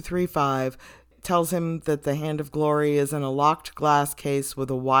room 235, tells him that the Hand of Glory is in a locked glass case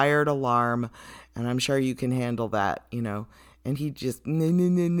with a wired alarm, and I'm sure you can handle that, And he just,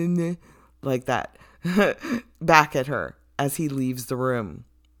 like that, back at her as he leaves the room.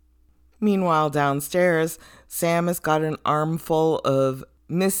 Meanwhile, downstairs, Sam has got an armful of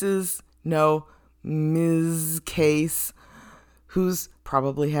Ms. Case, who's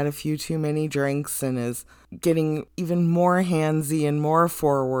probably had a few too many drinks and is getting even more handsy and more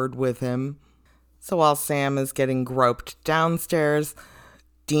forward with him. So while Sam is getting groped downstairs,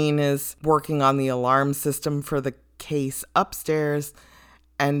 Dean is working on the alarm system for the case upstairs,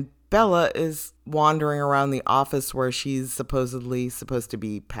 and Bella is wandering around the office where she's supposedly supposed to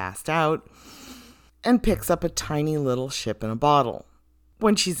be passed out. and picks up a tiny little ship in a bottle.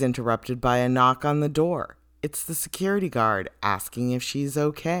 When she's interrupted by a knock on the door, it's the security guard asking if she's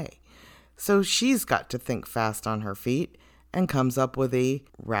okay. So she's got to think fast on her feet and comes up with a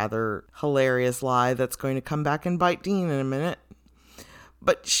rather hilarious lie that's going to come back and bite Dean in a minute.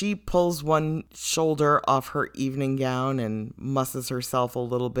 But she pulls one shoulder off her evening gown and musses herself a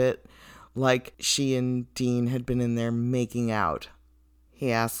little bit, like she and Dean had been in there making out.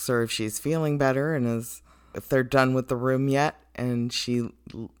 He asks her if she's feeling better and if they're done with the room yet, and she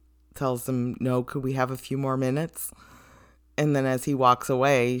tells him, no, could we have a few more minutes? And then as he walks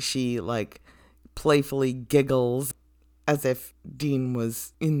away, she playfully giggles as if Dean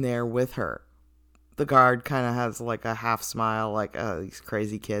was in there with her. The guard kind of has a half smile, oh, these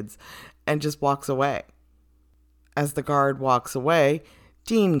crazy kids, and just walks away. As the guard walks away,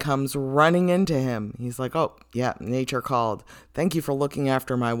 Dean comes running into him. He's like, oh, yeah, nature called. Thank you for looking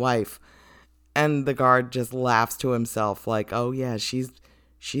after my wife. And the guard just laughs to himself oh, yeah, she's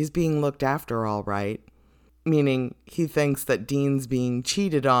being looked after all right. Meaning he thinks that Dean's being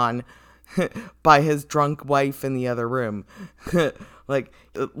cheated on by his drunk wife in the other room.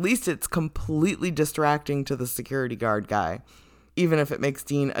 At least it's completely distracting to the security guard guy, even if it makes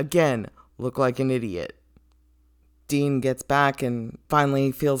Dean, again, look like an idiot. Dean gets back and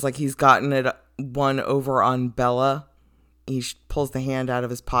finally feels like he's gotten it one over on Bella. He pulls the hand out of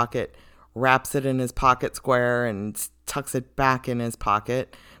his pocket, wraps it in his pocket square, and tucks it back in his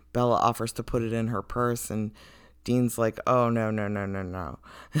pocket. Bella offers to put it in her purse, and Dean's like, oh, no.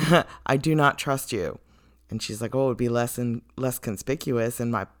 I do not trust you. And she's like, oh, it would be less conspicuous in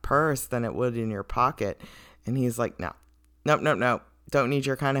my purse than it would in your pocket. And he's like, no. Don't need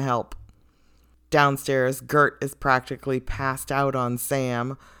your kind of help. Downstairs, Gert is practically passed out on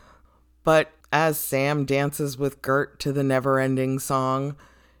Sam. But as Sam dances with Gert to the never-ending song,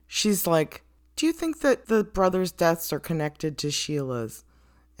 she's like, do you think that the brothers' deaths are connected to Sheila's?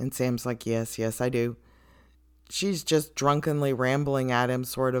 And Sam's like, yes, I do. She's just drunkenly rambling at him,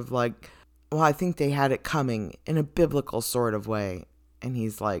 sort of like, well, I think they had it coming in a biblical sort of way. And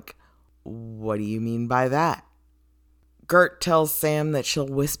he's like, what do you mean by that? Gert tells Sam that she'll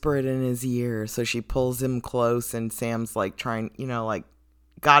whisper it in his ear. So she pulls him close and Sam's trying,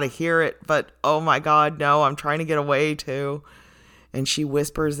 gotta hear it. But oh my God, no, I'm trying to get away too. And she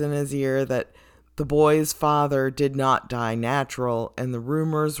whispers in his ear that the boy's father did not die natural. And the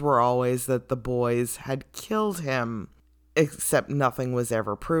rumors were always that the boys had killed him, except nothing was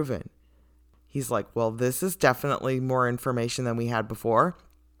ever proven. He's like, well, this is definitely more information than we had before.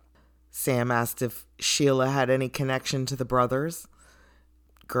 Sam asked if Sheila had any connection to the brothers.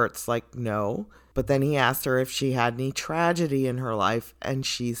 Gert's like, no. But then he asked her if she had any tragedy in her life, and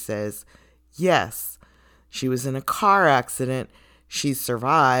she says, yes. She was in a car accident. She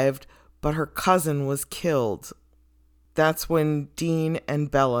survived, but her cousin was killed. That's when Dean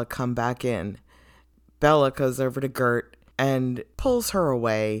and Bella come back in. Bella goes over to Gert and pulls her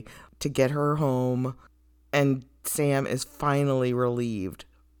away to get her home, and Sam is finally relieved.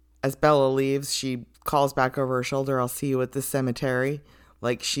 As Bella leaves, she calls back over her shoulder, I'll see you at the cemetery.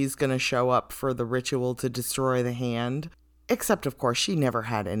 She's gonna show up for the ritual to destroy the hand. Except, of course, she never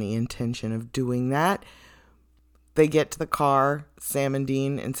had any intention of doing that. They get to the car, Sam and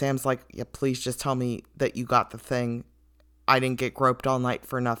Dean, and Sam's like, yeah, please just tell me that you got the thing. I didn't get groped all night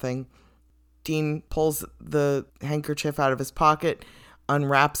for nothing. Dean pulls the handkerchief out of his pocket,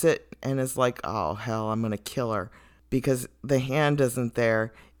 unwraps it, and is like, oh, hell, I'm going to kill her. Because the hand isn't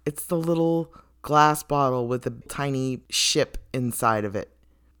there. It's the little glass bottle with a tiny ship inside of it.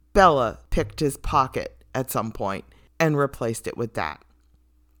 Bella picked his pocket at some point and replaced it with that.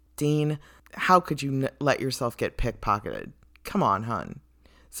 Dean, how could you let yourself get pickpocketed? Come on, hun.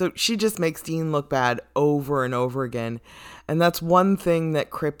 So she just makes Dean look bad over and over again. And that's one thing that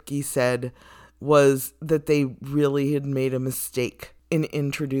Kripke said, was that they really had made a mistake in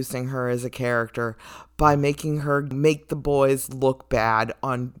introducing her as a character by making her make the boys look bad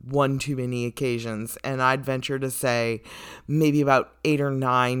on one too many occasions. And I'd venture to say maybe about 8 or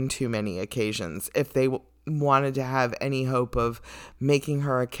 9 too many occasions if they wanted to have any hope of making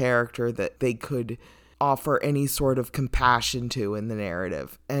her a character that they could offer any sort of compassion to in the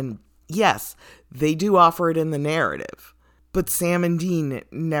narrative. And yes, they do offer it in the narrative, but Sam and Dean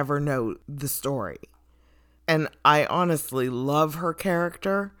never know the story. And I honestly love her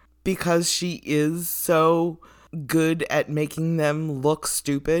character because she is so good at making them look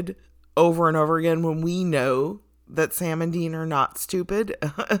stupid over and over again when we know that Sam and Dean are not stupid.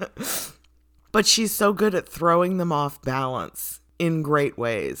 But she's so good at throwing them off balance in great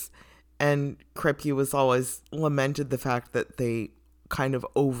ways. And Kripke was always lamented the fact that they kind of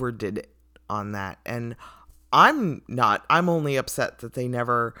overdid it on that. And I'm only upset that they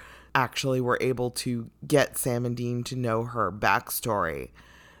never actually were able to get Sam and Dean to know her backstory.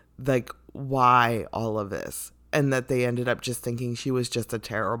 Like, why all of this? And that they ended up just thinking she was just a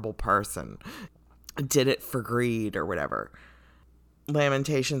terrible person. Did it for greed or whatever.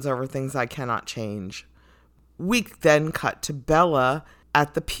 Lamentations over things I cannot change. We then cut to Bella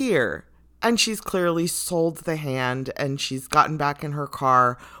at the pier. And she's clearly sold the hand, and she's gotten back in her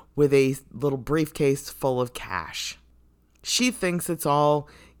car with a little briefcase full of cash. She thinks it's all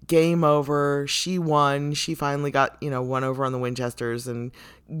game over. She won. She finally got, won over on the Winchesters and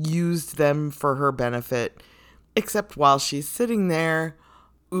used them for her benefit. Except while she's sitting there,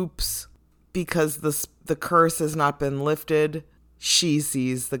 oops, because the curse has not been lifted, she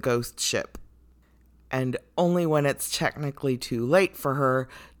sees the ghost ship. And only when it's technically too late for her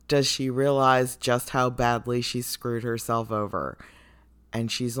does she realize just how badly she screwed herself over. And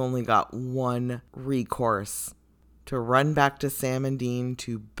she's only got one recourse: to run back to Sam and Dean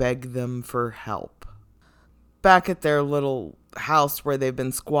to beg them for help. Back at their little house where they've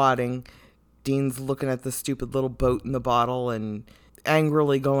been squatting, Dean's looking at the stupid little boat in the bottle and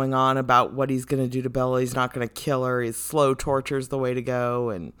angrily going on about what he's going to do to Bella. He's not going to kill her. His slow torture's the way to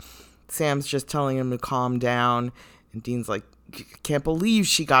go. And Sam's just telling him to calm down. And Dean's like, can't believe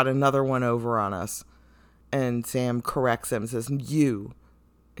she got another one over on us. And Sam corrects him and says, you.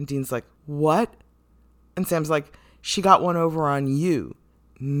 And Dean's like, what? And Sam's like, she got one over on you,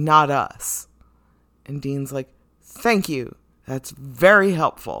 not us. And Dean's like, thank you. That's very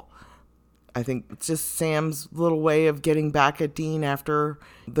helpful. I think it's just Sam's little way of getting back at Dean after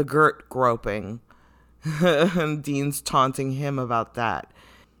the Gert groping. And Dean's taunting him about that.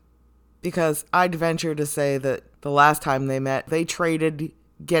 Because I'd venture to say that the last time they met, they traded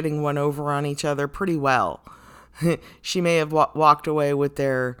getting one over on each other pretty well. She may have walked away with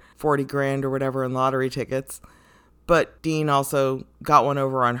their 40 grand or whatever in lottery tickets, but Dean also got one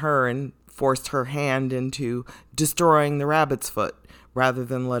over on her and forced her hand into destroying the rabbit's foot rather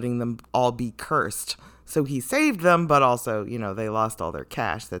than letting them all be cursed. So he saved them, but also, they lost all their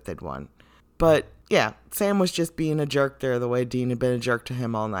cash that they'd won. But yeah, Sam was just being a jerk there the way Dean had been a jerk to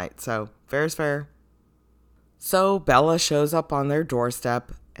him all night. So fair is fair. So Bella shows up on their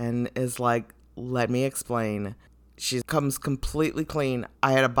doorstep and is like, let me explain. She comes completely clean.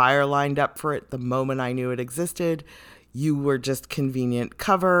 I had a buyer lined up for it the moment I knew it existed. You were just convenient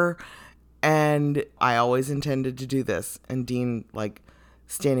cover. And I always intended to do this. And Dean,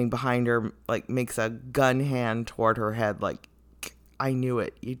 standing behind her, makes a gun hand toward her head. I knew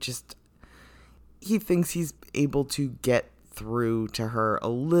it. He thinks he's able to get through to her a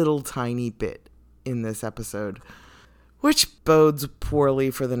little tiny bit in this episode, which bodes poorly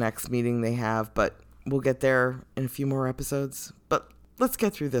for the next meeting they have, but we'll get there in a few more episodes. But let's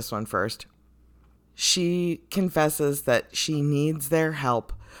get through this one first. She confesses that she needs their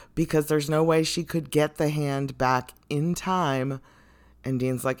help because there's no way she could get the hand back in time. And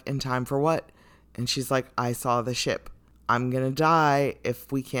Dean's like, in time for what? And she's like, I saw the ship. I'm going to die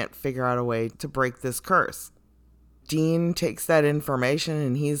if we can't figure out a way to break this curse. Dean takes that information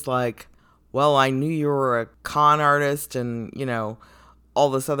and he's like, well, I knew you were a con artist and, all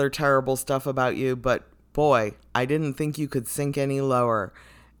this other terrible stuff about you, but boy, I didn't think you could sink any lower.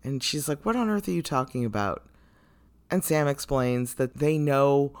 And she's like, what on earth are you talking about? And Sam explains that they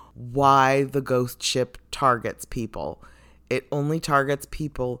know why the ghost ship targets people. It only targets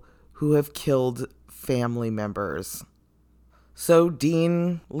people who have killed family members. So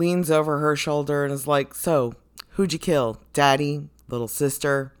Dean leans over her shoulder and is like, so, who'd you kill? Daddy? Little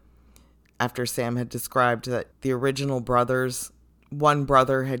sister? After Sam had described that the original brothers, one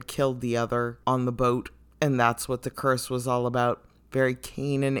brother had killed the other on the boat, and that's what the curse was all about. Very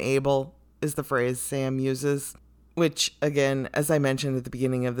Cain and Abel is the phrase Sam uses. Which, again, as I mentioned at the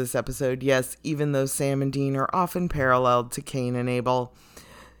beginning of this episode, yes, even though Sam and Dean are often paralleled to Cain and Abel,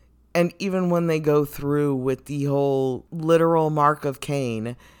 and even when they go through with the whole literal mark of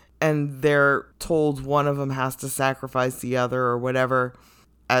Cain, and they're told one of them has to sacrifice the other or whatever,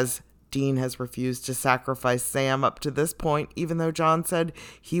 as Dean has refused to sacrifice Sam up to this point, even though John said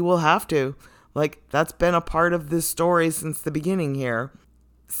he will have to. That's been a part of this story since the beginning here.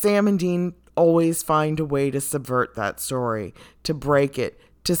 Sam and Dean always find a way to subvert that story, to break it,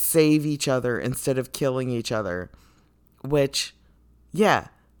 to save each other instead of killing each other. Which, yeah,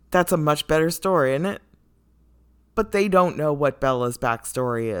 that's a much better story, isn't it? But they don't know what Bella's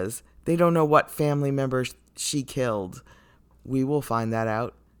backstory is. They don't know what family members she killed. We will find that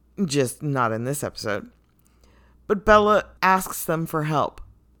out, just not in this episode. But Bella asks them for help.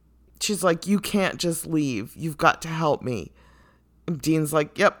 She's like, you can't just leave. You've got to help me. Dean's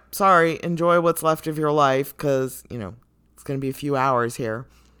like, yep, sorry, enjoy what's left of your life because, it's going to be a few hours here.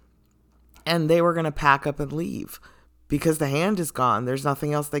 And they were going to pack up and leave because the hand is gone. There's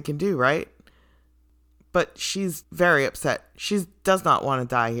nothing else they can do, right? But she's very upset. She does not want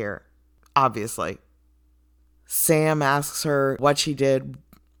to die here, obviously. Sam asks her what she did,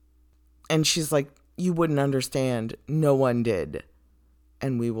 and she's like, you wouldn't understand. No one did.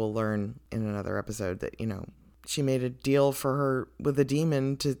 And we will learn in another episode that, she made a deal with a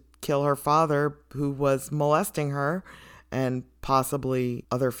demon to kill her father who was molesting her and possibly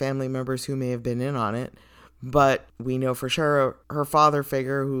other family members who may have been in on it. But we know for sure her father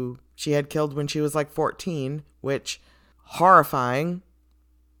figure who she had killed when she was like 14, which horrifying.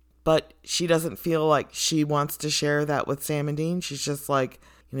 But she doesn't feel like she wants to share that with Sam and Dean. She's just like,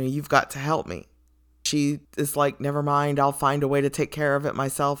 you've got to help me. She is like, never mind, I'll find a way to take care of it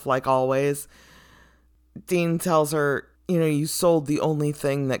myself, like always. Dean tells her, you sold the only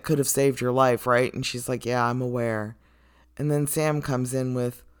thing that could have saved your life, right? And she's like, yeah, I'm aware. And then Sam comes in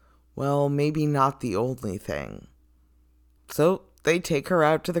with, well, maybe not the only thing. So they take her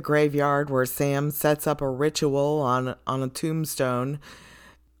out to the graveyard where Sam sets up a ritual on a tombstone.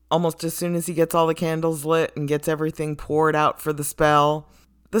 Almost as soon as he gets all the candles lit and gets everything poured out for the spell,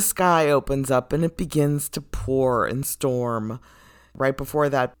 the sky opens up and it begins to pour and storm. Right before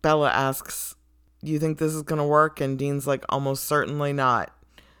that, Bella asks, do you think this is going to work? And Dean's like, almost certainly not.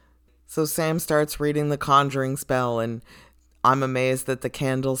 So Sam starts reading the conjuring spell, and I'm amazed that the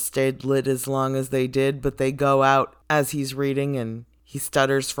candles stayed lit as long as they did, but they go out as he's reading, and he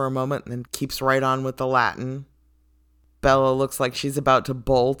stutters for a moment and then keeps right on with the Latin. Bella looks like she's about to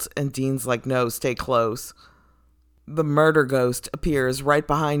bolt, and Dean's like, no, stay close. The murder ghost appears right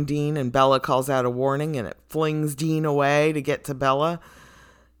behind Dean, and Bella calls out a warning, and it flings Dean away to get to Bella.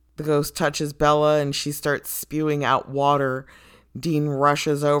 The ghost touches Bella, and she starts spewing out water. Dean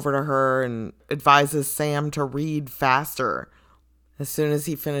rushes over to her and advises Sam to read faster. As soon as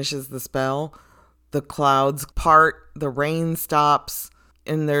he finishes the spell, the clouds part, the rain stops,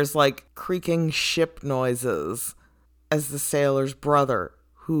 and there's like creaking ship noises as the sailor's brother,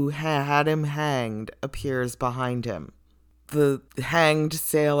 who had him hanged, appears behind him. The hanged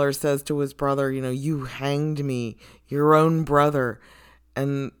sailor says to his brother, you hanged me, your own brother.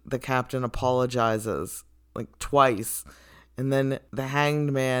 And the captain apologizes, like twice. And then the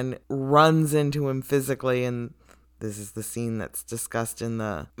hanged man runs into him physically. And this is the scene that's discussed in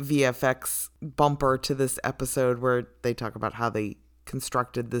the VFX bumper to this episode, where they talk about how they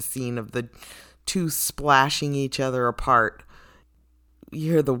constructed the scene of the two splashing each other apart.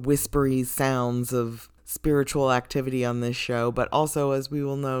 You hear the whispery sounds of spiritual activity on this show, but also, as we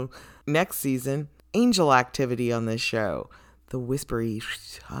will know next season, angel activity on this show. The whispery,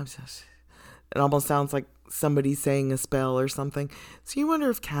 it almost sounds like somebody saying a spell or something. So you wonder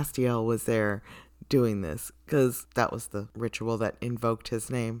if Castiel was there doing this, because that was the ritual that invoked his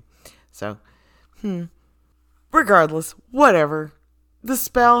name. So, regardless, whatever. The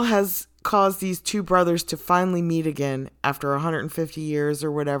spell has caused these two brothers to finally meet again after 150 years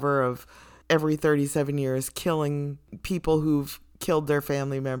or whatever of every 37 years killing people who've killed their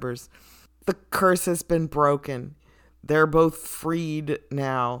family members. The curse has been broken. They're both freed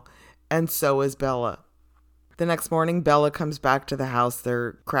now, and so is Bella. The next morning, Bella comes back to the house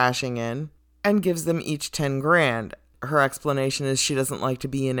they're crashing in and gives them each 10 grand. Her explanation is she doesn't like to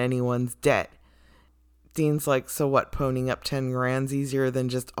be in anyone's debt. Dean's like, so what, ponying up 10 grand's easier than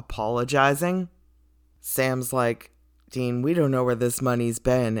just apologizing? Sam's like, Dean, we don't know where this money's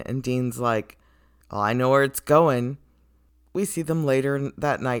been. And Dean's like, well, I know where it's going. We see them later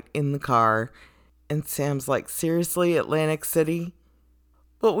that night in the car. And Sam's like, seriously, Atlantic City?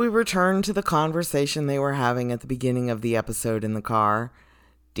 But we return to the conversation they were having at the beginning of the episode in the car.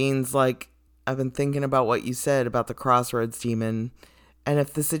 Dean's like, I've been thinking about what you said about the Crossroads demon, and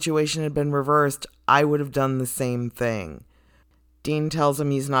if the situation had been reversed, I would have done the same thing. Dean tells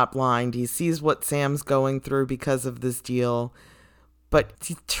him he's not blind. He sees what Sam's going through because of this deal, but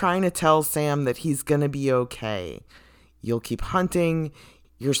he's trying to tell Sam that he's gonna be okay. You'll keep hunting.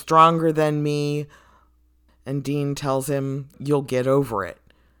 You're stronger than me. And Dean tells him, you'll get over it.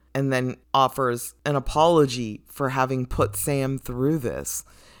 And then offers an apology for having put Sam through this.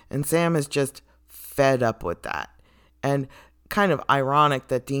 And Sam is just fed up with that. And kind of ironic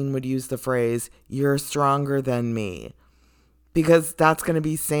that Dean would use the phrase, you're stronger than me. Because that's going to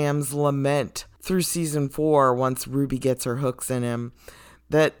be Sam's lament through season 4 once Ruby gets her hooks in him.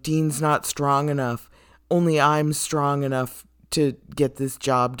 That Dean's not strong enough. Only I'm strong enough to get this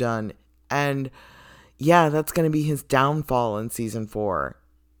job done. And yeah, that's going to be his downfall in season 4.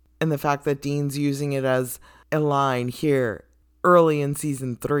 And the fact that Dean's using it as a line here, early in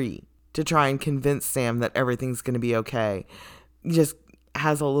season 3 to try and convince Sam that everything's going to be okay. It just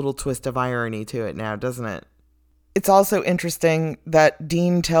has a little twist of irony to it now, doesn't it? It's also interesting that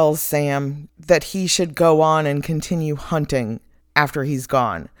Dean tells Sam that he should go on and continue hunting after he's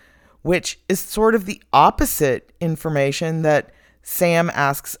gone, which is sort of the opposite information that Sam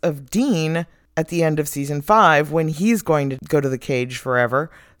asks of Dean at the end of season 5 when he's going to go to the cage forever,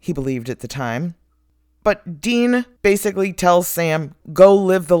 he believed at the time. But Dean basically tells Sam, go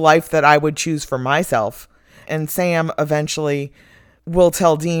live the life that I would choose for myself. And Sam eventually will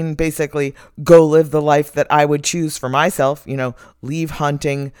tell Dean basically, go live the life that I would choose for myself. Leave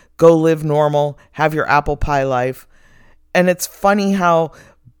hunting, go live normal, have your apple pie life. And it's funny how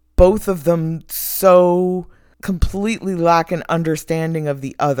both of them so completely lack an understanding of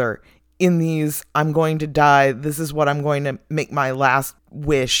the other in these, I'm going to die, this is what I'm going to make my last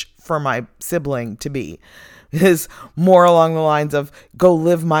wish for my sibling to be, is more along the lines of, go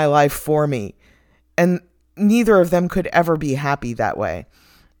live my life for me. And neither of them could ever be happy that way.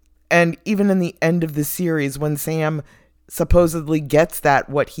 And even in the end of the series, when Sam supposedly gets that,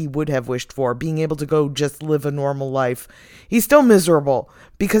 what he would have wished for, being able to go just live a normal life, he's still miserable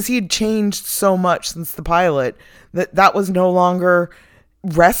because he had changed so much since the pilot that was no longer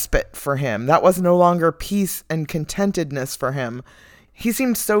respite for him. That was no longer peace and contentedness for him. He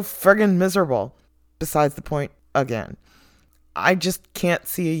seemed so friggin' miserable. Besides the point, again, I just can't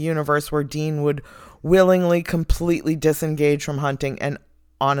see a universe where Dean would willingly completely disengage from hunting. And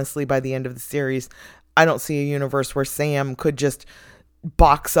honestly, by the end of the series, I don't see a universe where Sam could just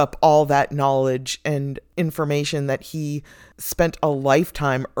box up all that knowledge and information that he spent a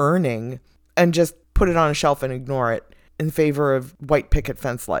lifetime earning and just put it on a shelf and ignore it in favor of white picket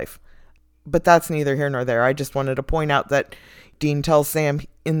fence life. But that's neither here nor there. I just wanted to point out that Dean tells Sam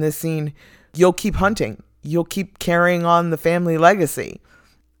in this scene, you'll keep hunting. You'll keep carrying on the family legacy.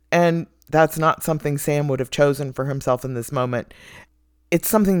 And that's not something Sam would have chosen for himself in this moment. It's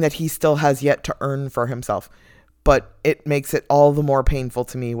something that he still has yet to earn for himself. But it makes it all the more painful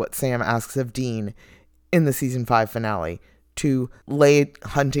to me what Sam asks of Dean in the season 5 finale, to lay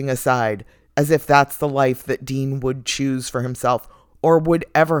hunting aside, as if that's the life that Dean would choose for himself or would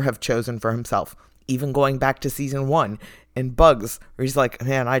ever have chosen for himself. Even going back to season 1 and Bugs, where he's like,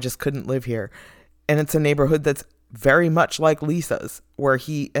 man, I just couldn't live here. And it's a neighborhood that's very much like Lisa's, where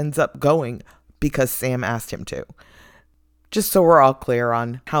he ends up going because Sam asked him to. Just so we're all clear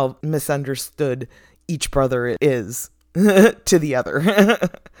on how misunderstood each brother is to the other.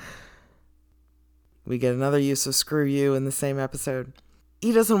 We get another use of screw you in the same episode.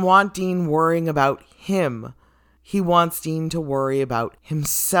 He doesn't want Dean worrying about him. He wants Dean to worry about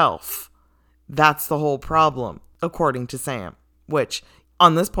himself. That's the whole problem, according to Sam. Which,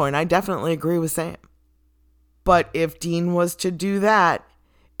 on this point, I definitely agree with Sam. But if Dean was to do that,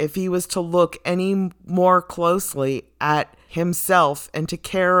 if he was to look any more closely at himself and to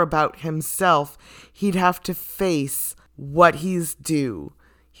care about himself, he'd have to face what he's due.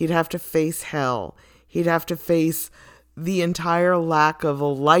 He'd have to face hell. He'd have to face the entire lack of a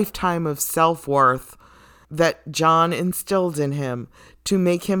lifetime of self-worth that John instilled in him to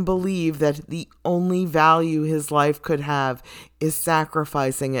make him believe that the only value his life could have is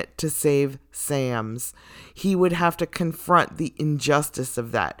sacrificing it to save Sam's. He would have to confront the injustice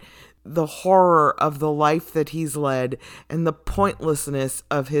of that, the horror of the life that he's led, and the pointlessness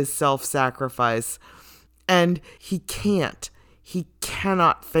of his self-sacrifice. And he can't. He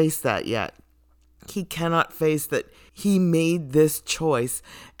cannot face that yet. He cannot face that he made this choice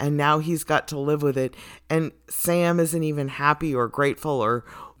and now he's got to live with it. And Sam isn't even happy or grateful, or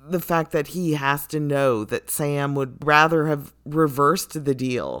the fact that he has to know that Sam would rather have reversed the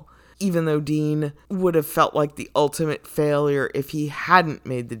deal, even though Dean would have felt like the ultimate failure if he hadn't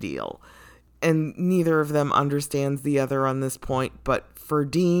made the deal. And neither of them understands the other on this point. But for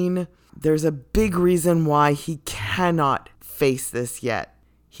Dean, there's a big reason why he cannot face this yet.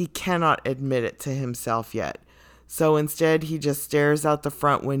 He cannot admit it to himself yet. So instead, he just stares out the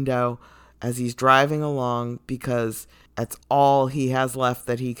front window as he's driving along, because that's all he has left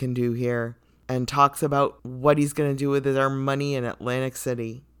that he can do here, and talks about what he's going to do with their money in Atlantic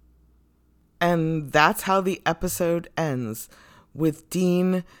City. And that's how the episode ends, with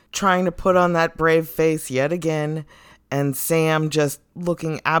Dean trying to put on that brave face yet again, and Sam just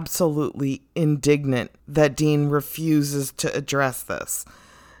looking absolutely indignant that Dean refuses to address this.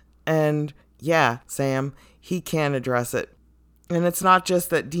 And yeah, Sam, he can address it. And it's not just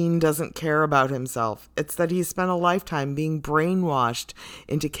that Dean doesn't care about himself. It's that he's spent a lifetime being brainwashed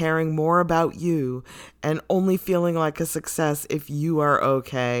into caring more about you and only feeling like a success if you are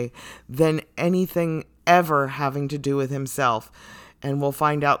okay than anything ever having to do with himself. And we'll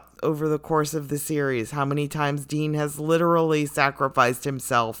find out over the course of the series how many times Dean has literally sacrificed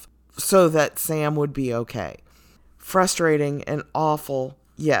himself so that Sam would be okay. Frustrating and awful,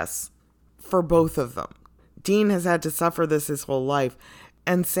 yes, for both of them. Dean has had to suffer this his whole life,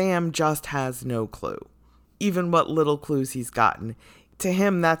 and Sam just has no clue. Even what little clues he's gotten, to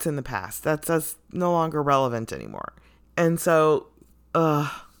him, that's in the past. That's no longer relevant anymore. And so,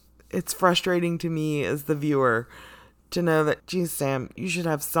 it's frustrating to me as the viewer to know that, geez, Sam, you should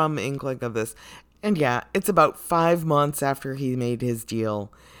have some inkling of this. And yeah, it's about 5 months after he made his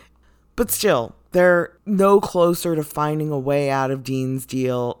deal. But still, they're no closer to finding a way out of Dean's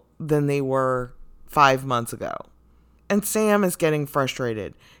deal than they were 5 months ago. And Sam is getting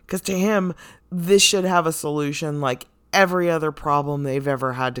frustrated because to him, this should have a solution like every other problem they've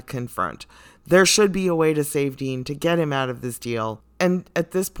ever had to confront. There should be a way to save Dean, to get him out of this deal. And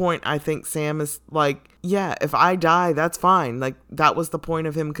at this point, I think Sam is like, yeah, if I die, that's fine. Like, that was the point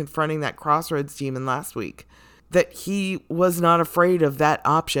of him confronting that Crossroads demon last week. That he was not afraid of that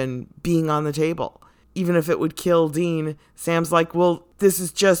option being on the table. Even if it would kill Dean, Sam's like, well, this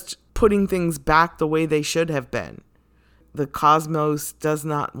is just putting things back the way they should have been. The cosmos does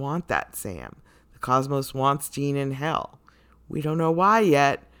not want that, Sam. The cosmos wants Dean in hell. We don't know why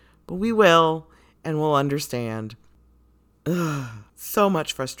yet, but we will, and we'll understand. Ugh, so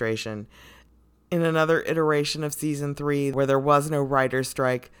much frustration. In another iteration of season 3, where there was no writer's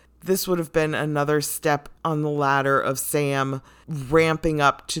strike, this would have been another step on the ladder of Sam ramping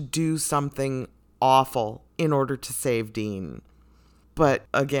up to do something awful in order to save Dean. But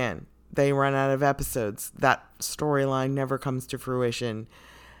again, they run out of episodes. That storyline never comes to fruition.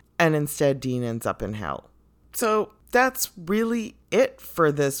 And instead, Dean ends up in hell. So that's really it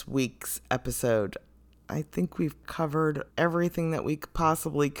for this week's episode. I think we've covered everything that we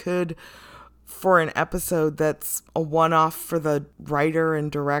possibly could for an episode that's a one-off for the writer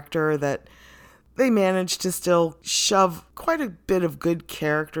and director, that they managed to still shove quite a bit of good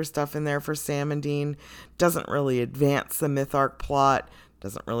character stuff in there for Sam and Dean. Doesn't really advance the myth arc plot.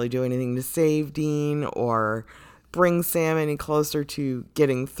 Doesn't really do anything to save Dean or bring Sam any closer to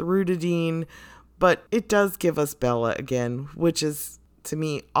getting through to Dean. But it does give us Bella again, which is, to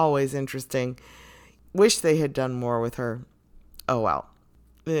me, always interesting. Wish they had done more with her. Oh well.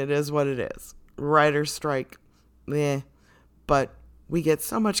 It is what it is. Writer's strike. But we get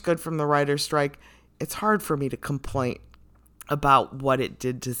so much good from the writer's strike, it's hard for me to complain about what it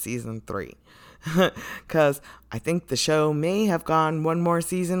did to season 3. Because I think the show may have gone one more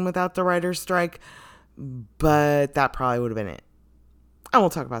season without the writer's strike, but that probably would have been it. And we'll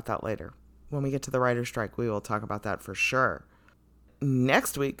talk about that later. When we get to the writer's strike, we will talk about that for sure.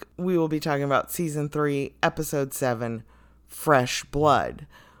 Next week, we will be talking about season 3, episode 7, Fresh Blood,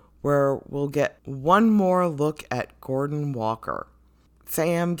 where we'll get one more look at Gordon Walker.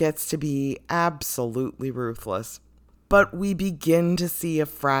 Sam gets to be absolutely ruthless, but we begin to see a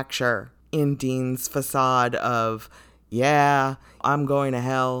fracture in Dean's facade of, yeah, I'm going to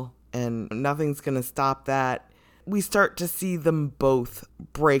hell and nothing's going to stop that. We start to see them both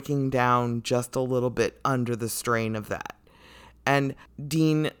breaking down just a little bit under the strain of that. And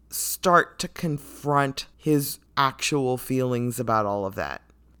Dean start to confront his actual feelings about all of that.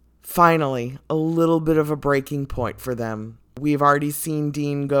 Finally, a little bit of a breaking point for them. We've already seen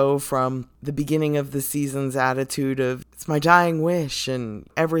Dean go from the beginning of the season's attitude of, it's my dying wish, and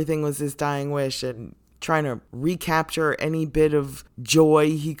everything was his dying wish, and trying to recapture any bit of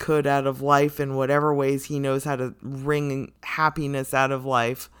joy he could out of life in whatever ways he knows how to wring happiness out of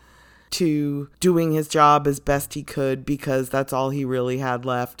life, to doing his job as best he could because that's all he really had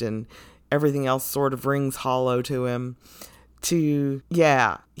left and everything else sort of rings hollow to him, to,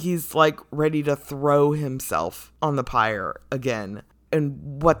 yeah, he's like ready to throw himself on the pyre again.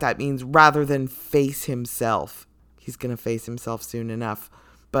 And what that means, rather than face himself, he's going to face himself soon enough.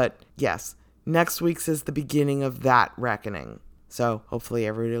 But yes, next week's is the beginning of that reckoning. So hopefully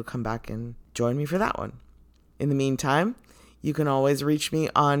everybody will come back and join me for that one. In the meantime, you can always reach me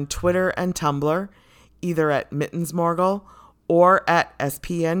on Twitter and Tumblr, either at mittensmorgul or at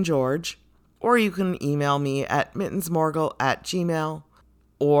spngeorge, or you can email me at mittensmorgul@gmail.com,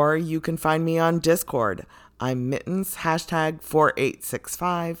 or you can find me on Discord. I'm mittens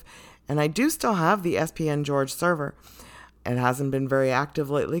 #4865, and I do still have the SPN George server. It hasn't been very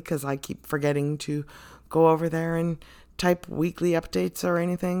active lately because I keep forgetting to go over there and type weekly updates or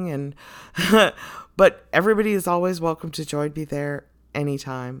anything, and but everybody is always welcome to join me there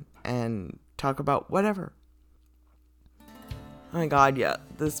anytime and talk about whatever. Oh my god, yeah,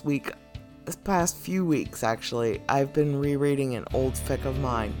 this past few weeks actually, I've been rereading an old fic of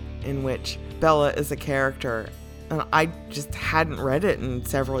mine. in which Bella is a character. And I just hadn't read it in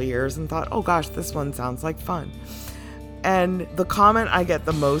several years and thought, oh gosh, this one sounds like fun. And the comment I get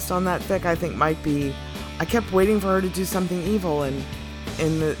the most on that fic, I think, might be, I kept waiting for her to do something evil, and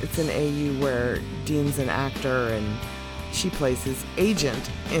it's an AU where Dean's an actor and she plays his agent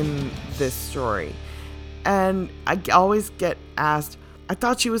in this story. And I always get asked, I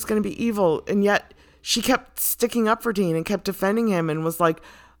thought she was going to be evil, and yet she kept sticking up for Dean and kept defending him and was like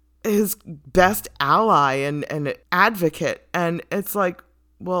his best ally and advocate. And it's like,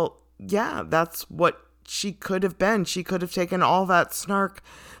 well, yeah, that's what she could have been. She could have taken all that snark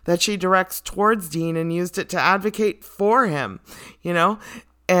that she directs towards Dean and used it to advocate for him,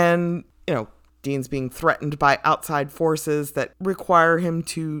 And, Dean's being threatened by outside forces that require him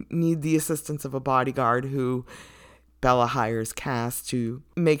to need the assistance of a bodyguard who Bella hires Cass to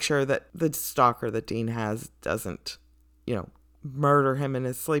make sure that the stalker that Dean has doesn't, murder him in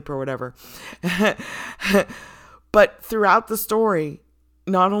his sleep or whatever. But throughout the story,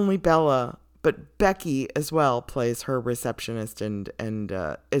 not only Bella, but Becky as well plays her receptionist and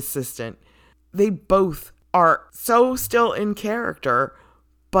assistant. They both are so still in character,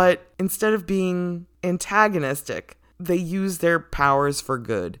 but instead of being antagonistic, they use their powers for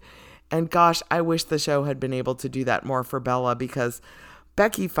good. And gosh, I wish the show had been able to do that more for Bella, because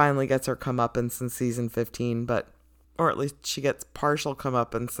Becky finally gets her comeuppance in season 15, or at least she gets partial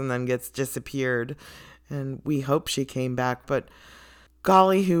comeuppance and then gets disappeared. And we hope she came back, but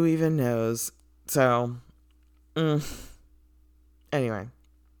golly, who even knows? So, anyway,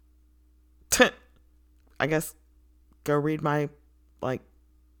 I guess go read my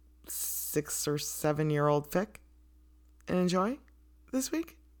 6 or 7 year old fic and enjoy this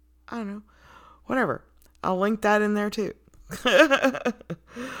week. I don't know. Whatever. I'll link that in there too.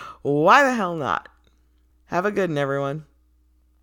 Why the hell not? Have a good one, everyone.